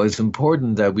 And so it's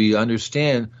important that we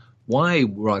understand why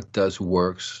rock dust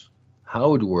works,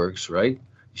 how it works, right?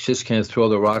 You just can't throw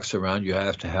the rocks around. You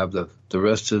have to have the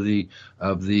rest of the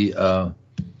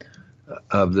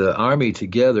army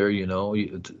together,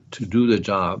 to do the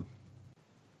job.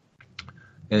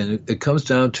 And it comes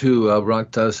down to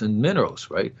rock dust and minerals,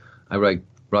 right? I write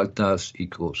rock dust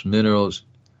equals minerals.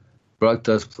 Rock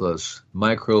dust plus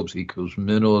microbes equals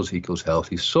minerals equals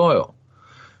healthy soil.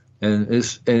 And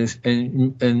it's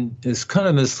kind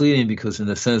of misleading because in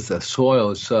the sense that soil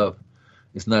itself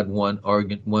is not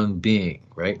one being,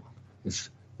 right?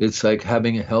 It's like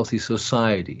having a healthy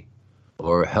society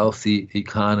or a healthy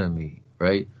economy,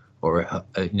 right? Or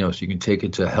so you can take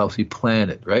it to a healthy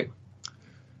planet, right?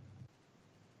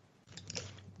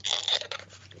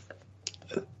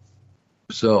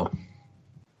 So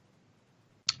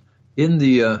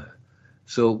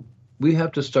so we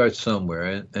have to start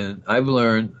somewhere, and I've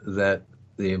learned that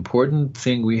the important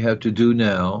thing we have to do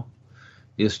now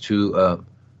is to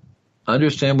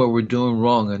understand what we're doing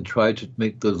wrong and try to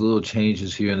make those little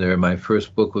changes here and there. My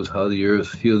first book was How the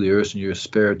Earth Heal the Earth in Your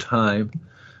Spare Time,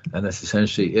 and that's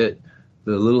essentially it.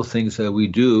 The little things that we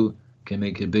do can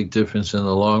make a big difference in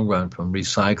the long run, from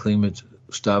recycling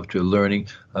stuff to learning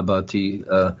about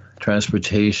the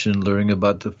transportation, learning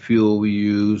about the fuel we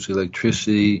use,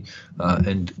 electricity,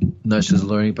 and not just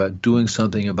learning about doing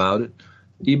something about it,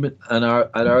 even at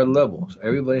our levels.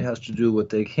 Everybody has to do what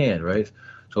they can, right?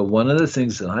 So one of the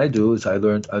things that I do is I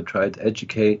try to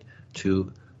educate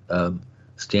to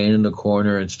stand in the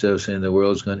corner instead of saying the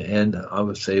world's going to end. I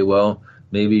would say, well,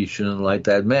 maybe you shouldn't light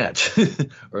that match,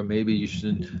 or maybe you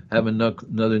shouldn't have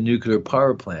another nuclear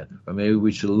power plant, or maybe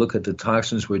we should look at the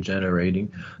toxins we're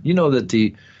generating. You know that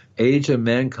the age of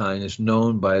mankind is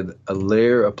known by a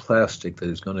layer of plastic that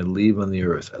is going to leave on the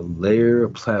earth, a layer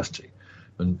of plastic.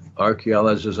 When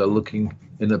archaeologists are looking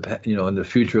in the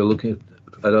future, looking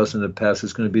at us in the past,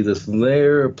 it's going to be this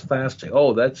layer of plastic.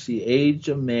 Oh, that's the age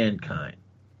of mankind.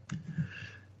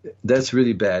 That's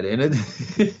really bad, isn't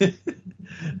it?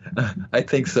 I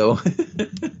think so.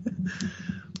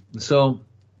 So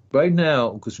right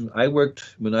now, because I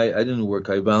worked, when I didn't work,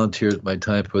 I volunteered my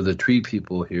time for the tree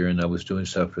people here, and I was doing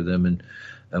stuff for them,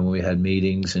 and we had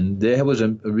meetings, and there was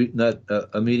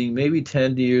a meeting maybe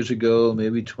 10 years ago,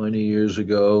 maybe 20 years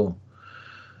ago.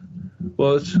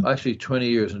 Well, it's actually 20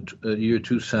 years, in the year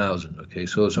 2000, okay?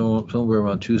 So somewhere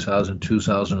around 2000,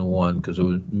 2001, because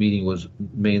the meeting was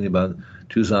mainly about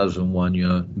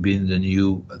 2001, being the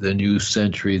new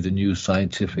century, the new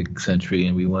scientific century,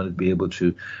 and we wanted to be able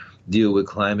to deal with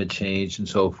climate change and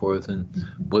so forth and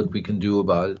what we can do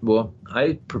about it. Well,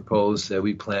 I propose that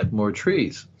we plant more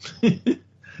trees,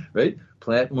 right?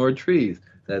 Plant more trees,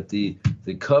 that the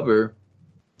cover,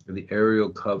 the aerial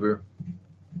cover,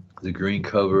 the green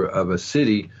cover of a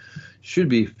city should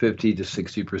be 50 to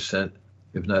 60%,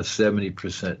 if not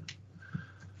 70%.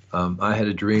 I had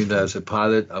a dream that as a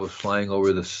pilot, I was flying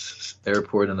over this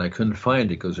airport and I couldn't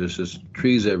find it because there's just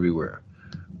trees everywhere.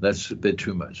 That's a bit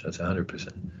too much. That's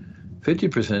 100%.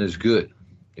 50% is good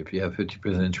if you have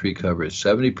 50% tree coverage.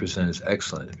 70% is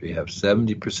excellent if you have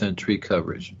 70% tree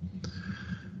coverage.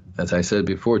 As I said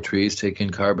before, trees take in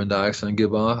carbon dioxide and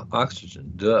give off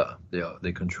oxygen. Duh.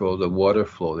 They control the water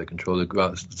flow. They control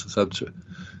the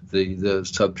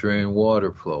subterranean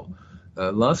water flow.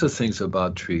 Lots of things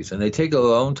about trees. And they take a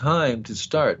long time to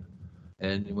start.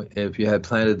 And if you had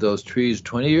planted those trees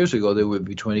 20 years ago, they would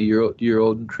be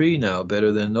 20-year-old tree now,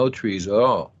 better than no trees at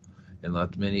all in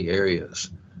many areas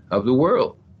of the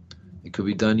world. It could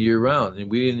be done year-round. And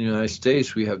we in the United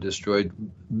States, we have destroyed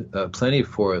plenty of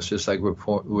forests, just like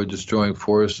we're destroying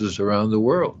forests around the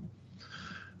world.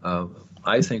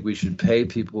 I think we should pay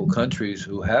countries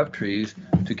who have trees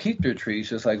to keep their trees,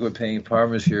 just like we're paying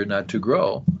farmers here not to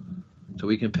grow. So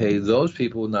we can pay those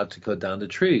people not to cut down the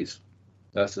trees.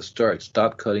 That's the start.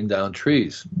 Stop cutting down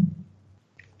trees.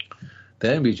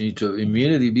 Then we need to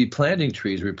immediately be planting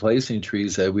trees, replacing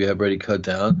trees that we have already cut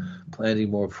down,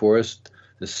 planting more forests.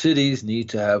 The cities need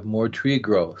to have more tree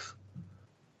growth.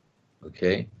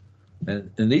 Okay?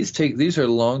 And these are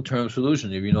long-term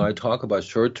solutions. I talk about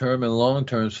short-term and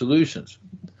long-term solutions,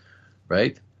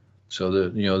 right? So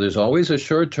there's always a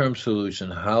short-term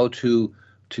solution, how to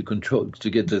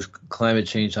get this climate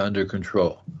change under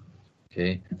control.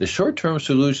 Okay? The short-term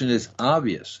solution is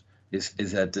obvious.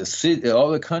 Is that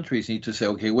all the countries need to say,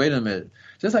 okay, wait a minute.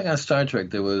 Just like on Star Trek,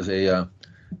 there was a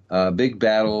big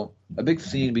battle, a big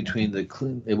scene between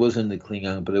it wasn't the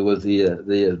Klingon, but it was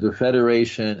the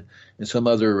Federation and some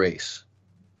other race.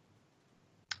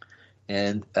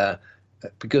 And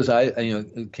because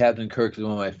Captain Kirk is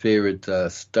one of my favorite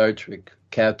Star Trek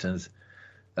captains,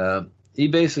 he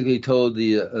basically told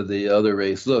the other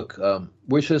race, look,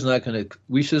 we just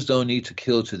don't need to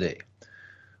kill today.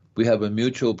 We have a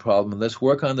mutual problem. Let's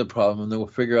work on the problem, and then we'll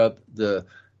figure out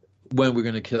when we're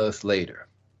going to kill us later.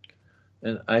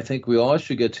 And I think we all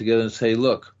should get together and say,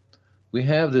 look, we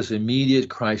have this immediate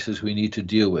crisis we need to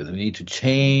deal with. We need to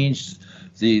change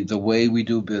the way we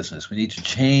do business. We need to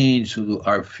change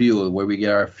our fuel, where we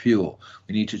get our fuel.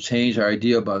 We need to change our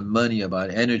idea about money, about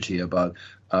energy, about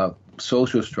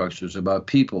social structures, about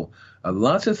people.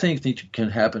 Lots of things can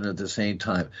happen at the same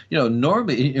time.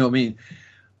 Normally,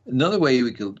 another way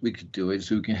we could do it is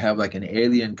we can have like an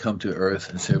alien come to Earth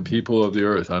and say, "People of the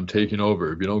Earth, I'm taking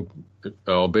over. If you don't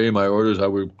obey my orders, I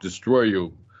will destroy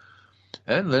you."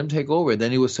 And let him take over. And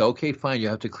then he would say, "Okay, fine, you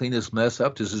have to clean this mess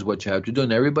up. This is what you have to do."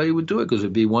 And everybody would do it because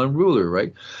it'd be one ruler,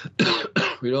 right?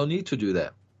 We don't need to do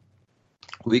that.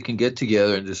 We can get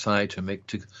together and decide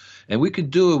and we can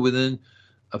do it within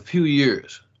a few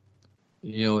years.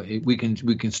 We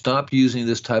can stop using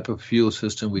this type of fuel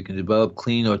system. We can develop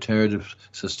clean, alternative,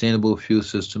 sustainable fuel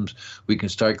systems. We can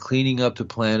start cleaning up the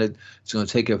planet. It's going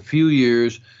to take a few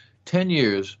years, 10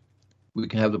 years, we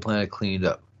can have the planet cleaned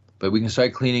up. But we can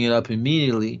start cleaning it up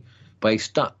immediately by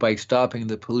stopping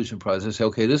the pollution process. Say,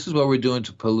 okay, this is what we're doing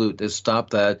to pollute. Let's stop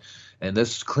that, and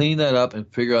let's clean that up and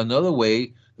figure out another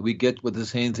way that we get with the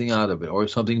same thing out of it, or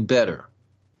something better.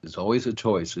 There's always a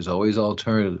choice. There's always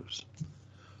alternatives.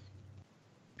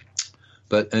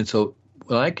 And so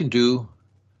what I can do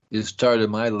is start at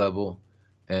my level,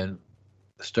 and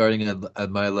starting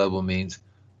at my level means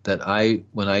that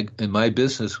in my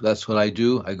business, that's what I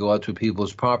do. I go out to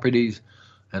people's properties,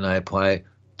 and I apply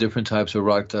different types of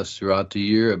rock dust throughout the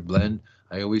year.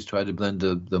 I always try to blend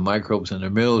the microbes and the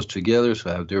minerals together, so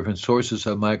I have different sources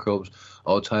of microbes.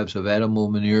 All types of animal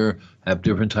manure have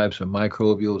different types of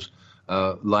microbials,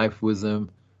 life with them.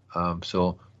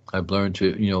 So I've learned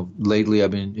to, lately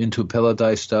I've been into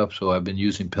pelletized stuff, so I've been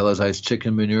using pelletized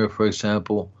chicken manure, for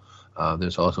example.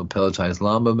 There's also pelletized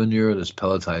llama manure, there's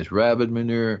pelletized rabbit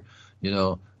manure,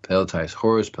 pelletized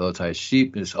horse, pelletized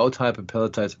sheep. There's all type of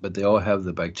pelletized, but they all have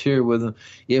the bacteria with them.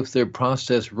 If they're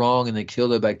processed wrong and they kill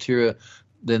the bacteria,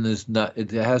 then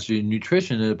it has the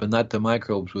nutrition in it, but not the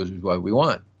microbes, which is what we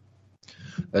want.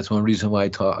 That's one reason why I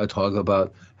talk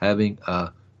about having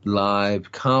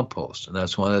live compost, and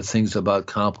that's one of the things about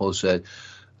compost that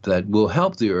will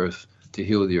help the earth to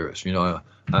heal the earth.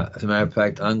 As a matter of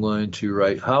fact, I'm going to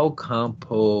write how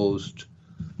compost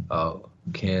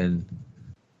can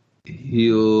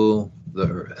heal the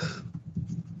earth.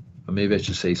 Or maybe I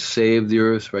should say save the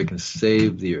earth, so I can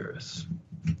save the earth.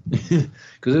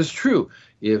 Because it's true.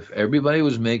 If everybody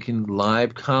was making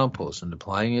live compost and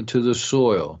applying it to the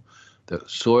soil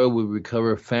would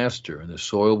recover faster, and the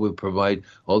soil would provide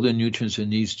all the nutrients it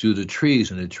needs to the trees,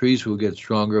 and the trees will get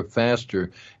stronger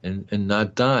faster and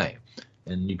not die.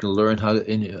 And you can learn how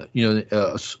to,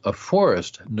 a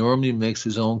forest normally makes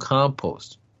its own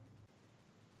compost.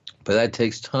 But that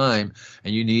takes time,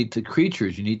 and you need the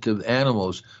creatures, you need the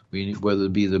animals, whether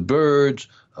it be the birds,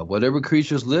 whatever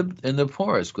creatures live in the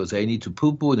forest, because they need to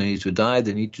poo-poo, they need to die,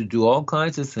 they need to do all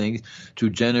kinds of things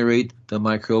to generate the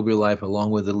microbial life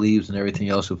along with the leaves and everything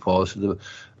else that falls in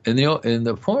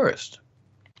the forest.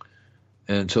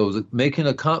 And so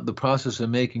the process of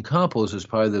making compost is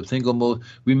part of the single most.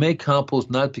 We make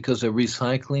compost not because of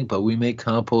recycling, but we make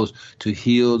compost to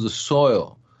heal the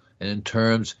soil. And in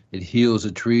terms, it heals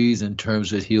the trees. In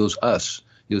terms, it heals us.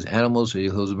 It heals animals, it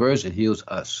heals birds, it heals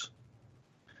us.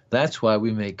 That's why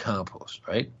we make compost,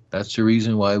 right? That's the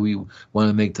reason why we want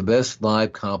to make the best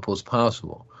live compost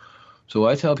possible. So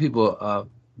I tell people,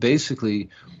 basically,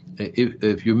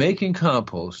 if you're making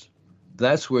compost,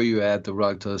 that's where you add the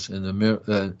rock dust and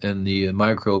the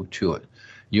microbe to it.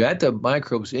 You add the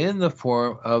microbes in the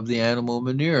form of the animal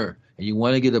manure, and you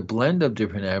want to get a blend of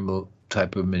different animal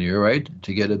type of manure, right,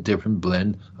 to get a different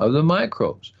blend of the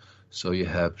microbes. So you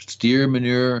have steer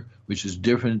manure, which is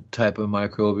different type of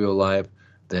microbial life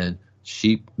than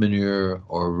sheep manure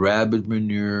or rabbit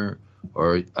manure,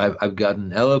 or I've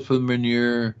gotten elephant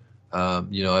manure.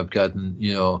 I've gotten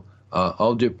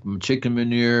all different chicken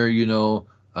manure.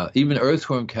 Even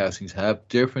earthworm castings have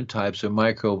different types of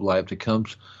microbe life that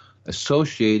comes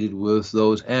associated with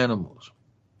those animals.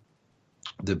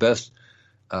 The best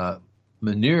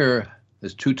manure,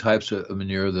 there's two types of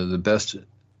manure. They're the best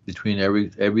between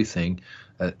everything.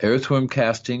 Earthworm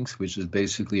castings, which is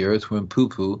basically earthworm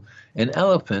poo-poo, and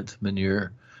elephant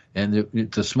manure, and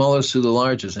the smallest to the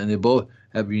largest, and they both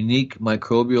have unique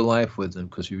microbial life with them,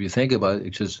 because if you think about it,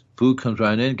 it's just food comes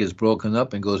right in, gets broken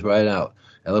up, and goes right out.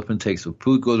 Elephant takes the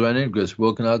food, goes right in, gets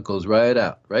broken out, goes right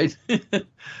out, right?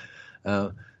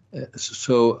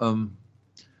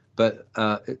 But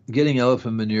getting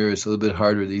elephant manure is a little bit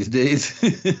harder these days,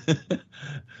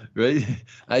 right?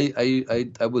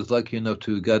 I was lucky enough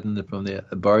to have gotten it from the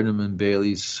Barnum and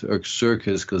Bailey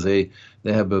Circus, because they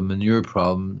have a manure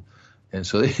problem, and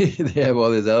so they have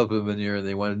all this elephant manure, and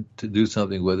they wanted to do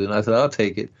something with it, and I thought, I'll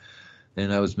take it.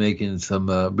 and I was making some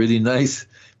really nice.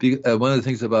 One of the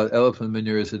things about elephant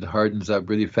manure is it hardens up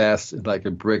really fast, like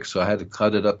a brick. So I had to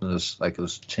cut it up in this like a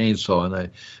chainsaw, and I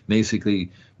basically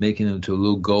making them into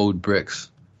little gold bricks.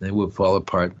 They would fall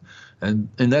apart, and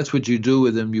that's what you do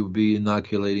with them. You would be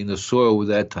inoculating the soil with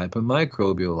that type of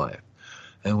microbial life.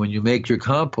 And when you make your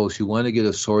compost, you want to get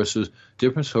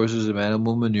different sources of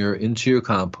animal manure into your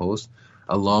compost,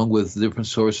 along with different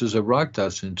sources of rock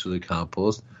dust into the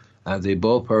compost. They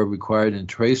both are required in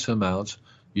trace amounts.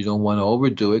 You don't want to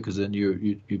overdo it because then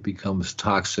it becomes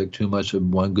toxic. Too much of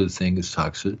one good thing is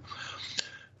toxic.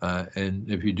 And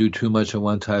if you do too much of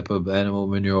one type of animal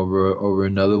manure over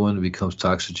another one, it becomes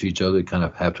toxic to each other. You kind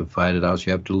of have to fight it out. So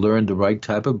you have to learn the right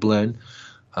type of blend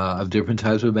of different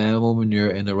types of animal manure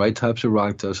and the right types of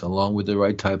rock dust, along with the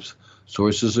right types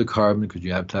sources of carbon, because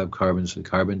you have to have the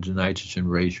carbon to nitrogen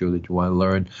ratio that you want to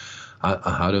learn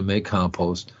how to make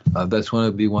compost. That's going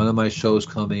to be one of my shows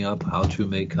coming up, how to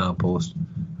make compost.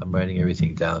 I'm writing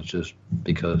everything down just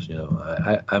because,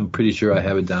 I'm pretty sure I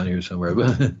have it down here somewhere.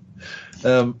 But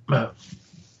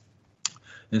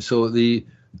and so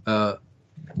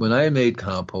when I made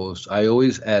compost, I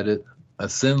always added a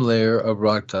thin layer of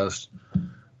rock dust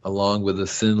along with a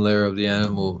thin layer of the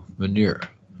animal manure.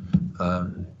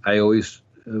 I always,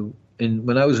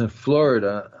 when I was in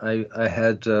Florida, I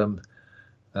had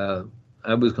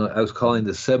I was calling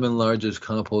the 7th largest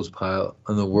compost pile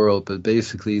in the world, but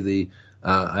basically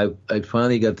I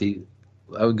finally got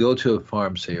I would go to a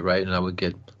farm, say, right, and I would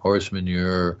get horse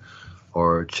manure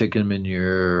or chicken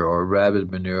manure or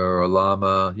rabbit manure or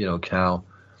llama, cow.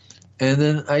 And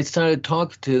then I started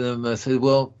talking to them. I said,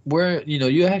 well,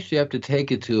 you actually have to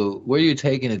take it to, where are you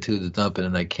taking it to dump it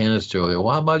in that canister? Well,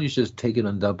 how about you just take it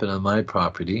and dump it on my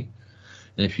property?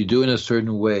 And if you do it in a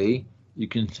certain way, you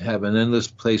can have an endless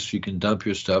place you can dump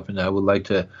your stuff. And I would like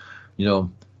to,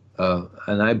 and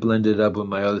I blend it up with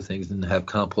my other things and have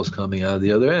compost coming out of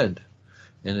the other end.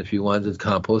 And if you wanted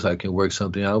compost, I can work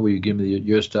something out where you give me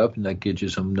your stuff, and that gives you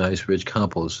some nice, rich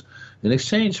compost in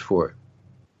exchange for it.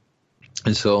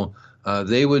 And so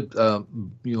they would,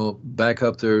 back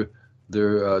up their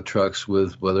trucks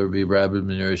with whether it be rabbit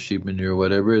manure, sheep manure,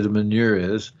 whatever the manure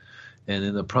is. And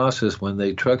in the process, when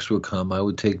the trucks would come, I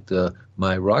would take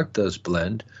my rock dust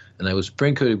blend, and I would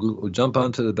sprinkle it, would jump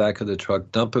onto the back of the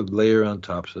truck, dump a layer on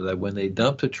top, so that when they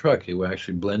dumped the truck, they were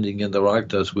actually blending in the rock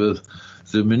dust with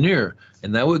the manure.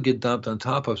 And that would get dumped on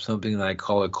top of something that I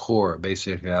call a core.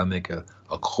 Basically, I make a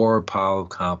core pile of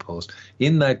compost.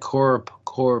 In that core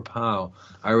pile,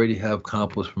 I already have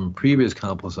compost from previous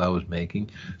compost I was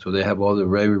making. So they have all the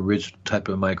very rich type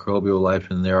of microbial life,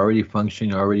 and they're already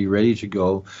functioning, already ready to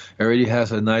go. It already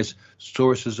has a nice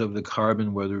sources of the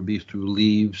carbon, whether it be through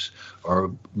leaves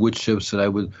or wood chips or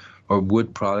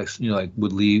wood products, like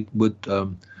wood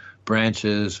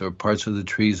branches or parts of the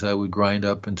trees I would grind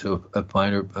up into a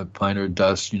finer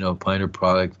dust, finer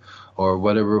product, or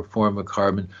whatever form of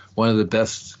carbon. One of the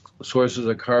best sources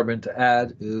of carbon to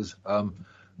add is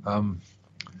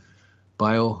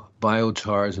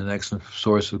biochar is an excellent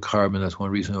source of carbon. That's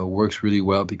one reason it works really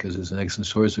well, because it's an excellent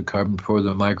source of carbon for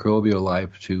the microbial life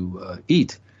to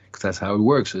eat, because that's how it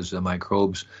works, is the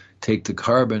microbes take the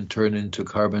carbon, turn it into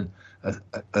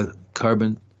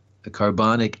a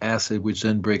carbonic acid, which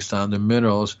then breaks down the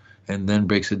minerals and then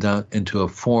breaks it down into a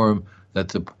form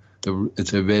that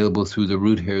it's available through the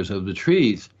root hairs of the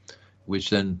trees,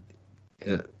 which then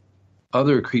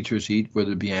other creatures eat,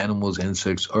 whether it be animals,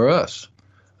 insects, or us.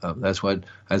 That's what,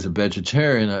 as a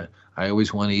vegetarian, I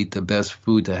always want to eat the best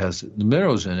food that has the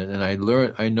minerals in it, and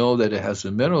I know that it has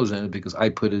the minerals in it because I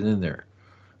put it in there,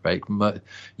 right?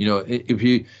 If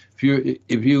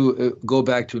you go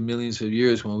back to millions of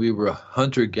years when we were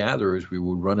hunter-gatherers, we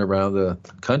would run around the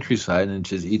countryside and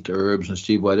just eat the herbs and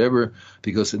see whatever,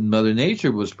 because Mother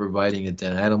Nature was providing it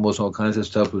then. Animals, all kinds of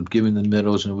stuff was giving the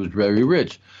minerals, and it was very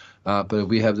rich. But if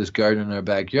we have this garden in our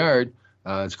backyard,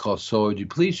 it's called soil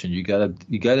depletion. You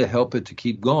gotta help it to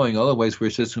keep going. Otherwise, we're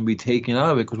just going to be taken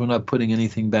out of it because we're not putting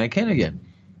anything back in again.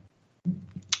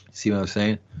 See what I'm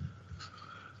saying?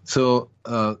 So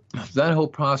that whole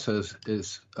process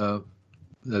is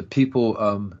that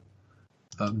people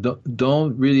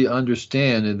don't really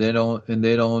understand, and they don't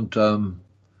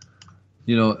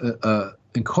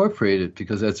incorporate it,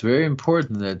 because that's very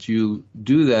important that you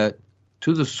do that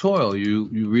to the soil. You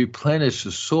replenish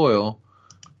the soil.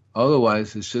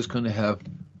 Otherwise, it's just going to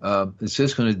it's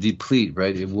just going to deplete,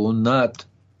 right? It will not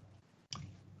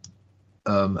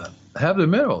have the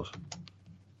minerals.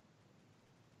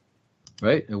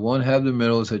 Right? It won't have the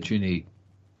minerals that you need.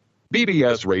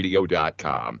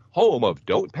 BBSRadio.com, home of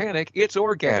Don't Panic, It's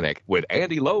Organic, with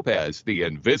Andy Lopez, the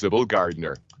Invisible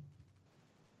Gardener.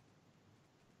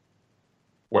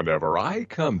 Whenever I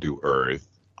come to Earth,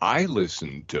 I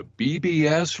listen to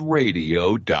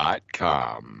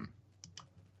bbsradio.com.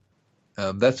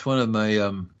 That's one of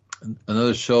my,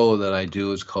 another show that I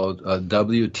do is called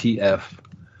WTF,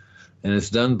 and it's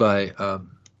done by an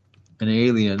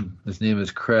alien. His name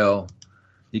is Krell.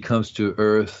 He comes to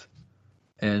Earth,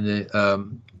 and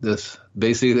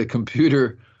basically the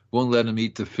computer won't let him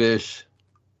eat the fish.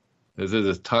 There's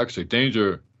this toxic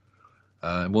danger.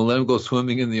 Won't let him go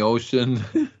swimming in the ocean.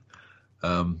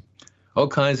 All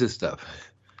kinds of stuff.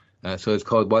 So it's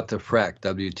called What the Frack,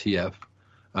 WTF.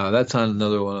 That's on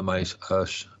another one of my.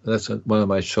 That's one of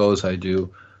my shows I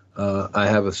do. I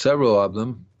have several of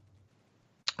them,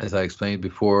 as I explained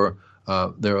before.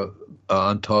 They're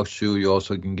on TalkShoe. You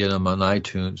also can get them on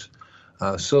iTunes.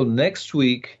 So next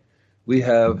week we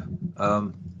have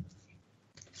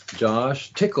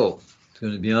Josh Tickle. He's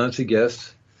going to be on as a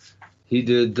guest. He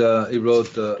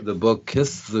wrote the book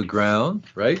Kiss the Ground,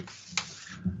 right?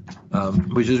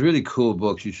 Which is a really cool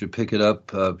book. You should pick it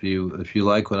up if you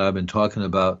like what I've been talking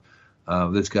about.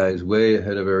 This guy is way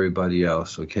ahead of everybody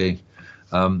else, okay?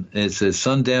 It's a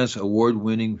Sundance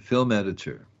Award-winning film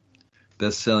editor,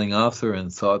 best-selling author,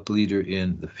 and thought leader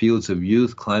in the fields of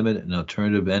youth, climate, and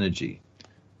alternative energy.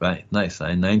 Right, nice.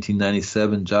 In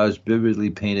 1997, Josh vividly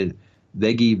painted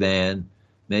Veggie Van,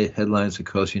 made headlines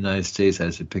across the United States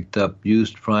as it picked up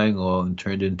used frying oil and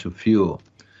turned into fuel.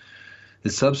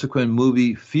 His subsequent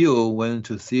movie, Fuel, went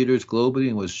into theaters globally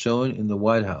and was shown in the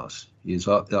White House. He is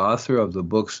the author of the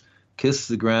books Kiss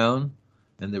the Ground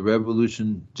and The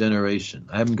Revolution Generation.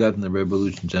 I haven't gotten The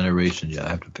Revolution Generation yet. I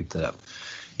have to pick that up.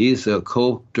 He is a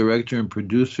co-director and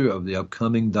producer of the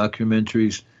upcoming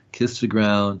documentaries Kiss the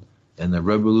Ground and The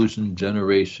Revolution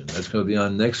Generation. That's going to be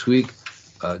on next week.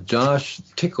 Josh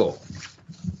Tickle.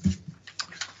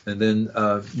 And then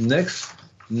next,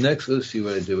 let's see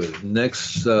what I do with it.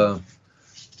 Next,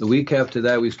 the week after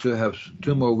that, we still have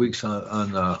 2 more weeks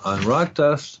on Rock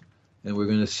Dust, and we're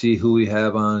going to see who we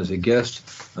have on as a guest.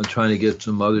 I'm trying to get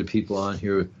some other people on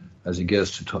here as a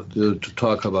guest to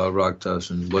talk about Rock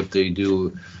Dust and what they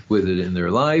do with it in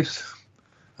their lives.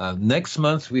 Next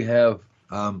month, we have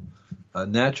a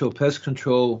Natural Pest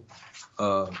Control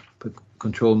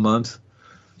month.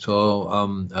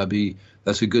 So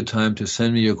that's a good time to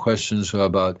send me your questions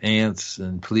about ants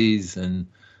and fleas and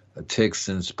ticks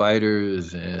and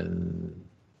spiders and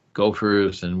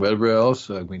gophers and whatever else.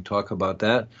 We can talk about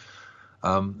that.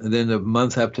 And then the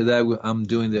month after that, I'm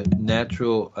doing the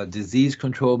Natural Disease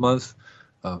Control Month,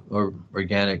 or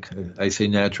organic. I say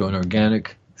natural and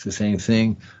organic. It's the same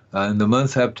thing. And the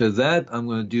month after that, I'm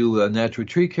going to do natural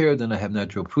tree care. Then I have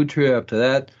natural food care after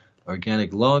that.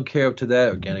 Organic lawn care up to that,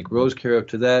 organic rose care up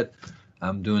to that.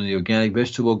 I'm doing the organic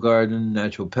vegetable garden,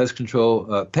 natural pest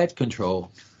control, pet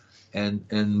control, and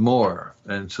more.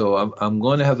 And so I'm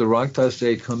going to have the Rock Dust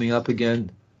Day coming up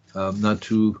again, not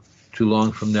too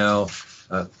long from now,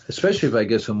 especially if I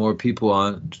get some more people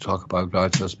on to talk about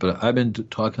Rock Dust. But I've been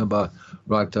talking about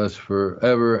Rock Dust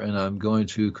forever, and I'm going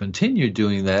to continue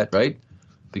doing that, right?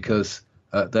 Because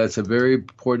that's a very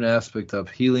important aspect of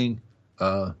healing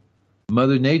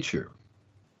Mother Nature.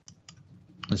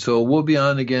 And so we'll be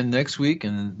on again next week,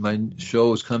 and my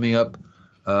show is coming up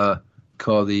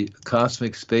called The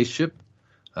Cosmic Spaceship.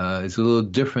 It's a little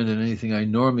different than anything I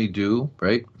normally do,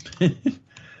 right?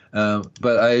 But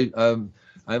I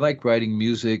like writing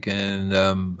music, and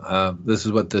this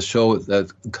is what the show,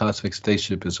 that Cosmic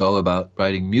Spaceship, is all about,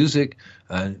 writing music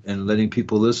and letting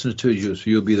people listen to you, so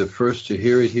you'll be the first to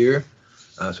hear it here.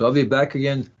 So I'll be back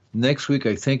again next week.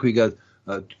 I think we got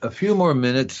a few more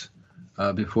minutes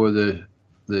before the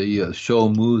show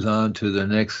moves on to the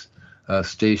next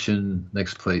station,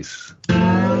 next place.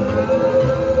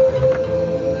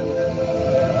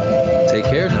 Take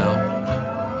care now.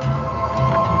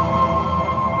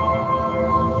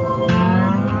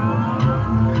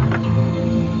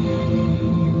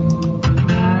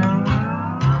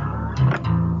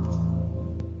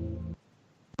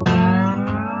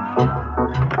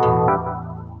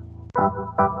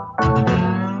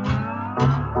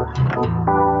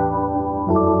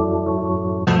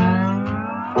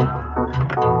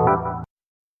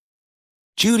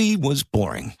 Judy was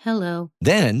boring. Hello.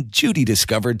 Then Judy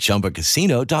discovered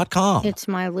ChumbaCasino.com. It's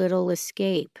my little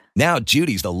escape. Now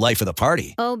Judy's the life of the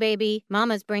party. Oh, baby,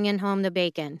 mama's bringing home the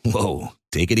bacon. Whoa,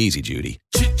 take it easy, Judy.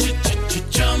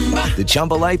 The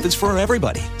Chumba life is for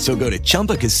everybody. So go to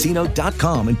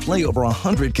ChumbaCasino.com and play over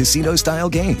 100 casino-style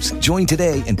games. Join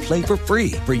today and play for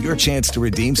free for your chance to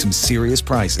redeem some serious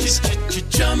prizes.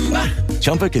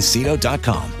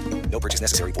 ChumbaCasino.com. No purchase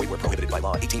necessary. Void where prohibited by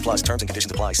law. 18+ terms and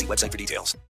conditions apply. See website for details.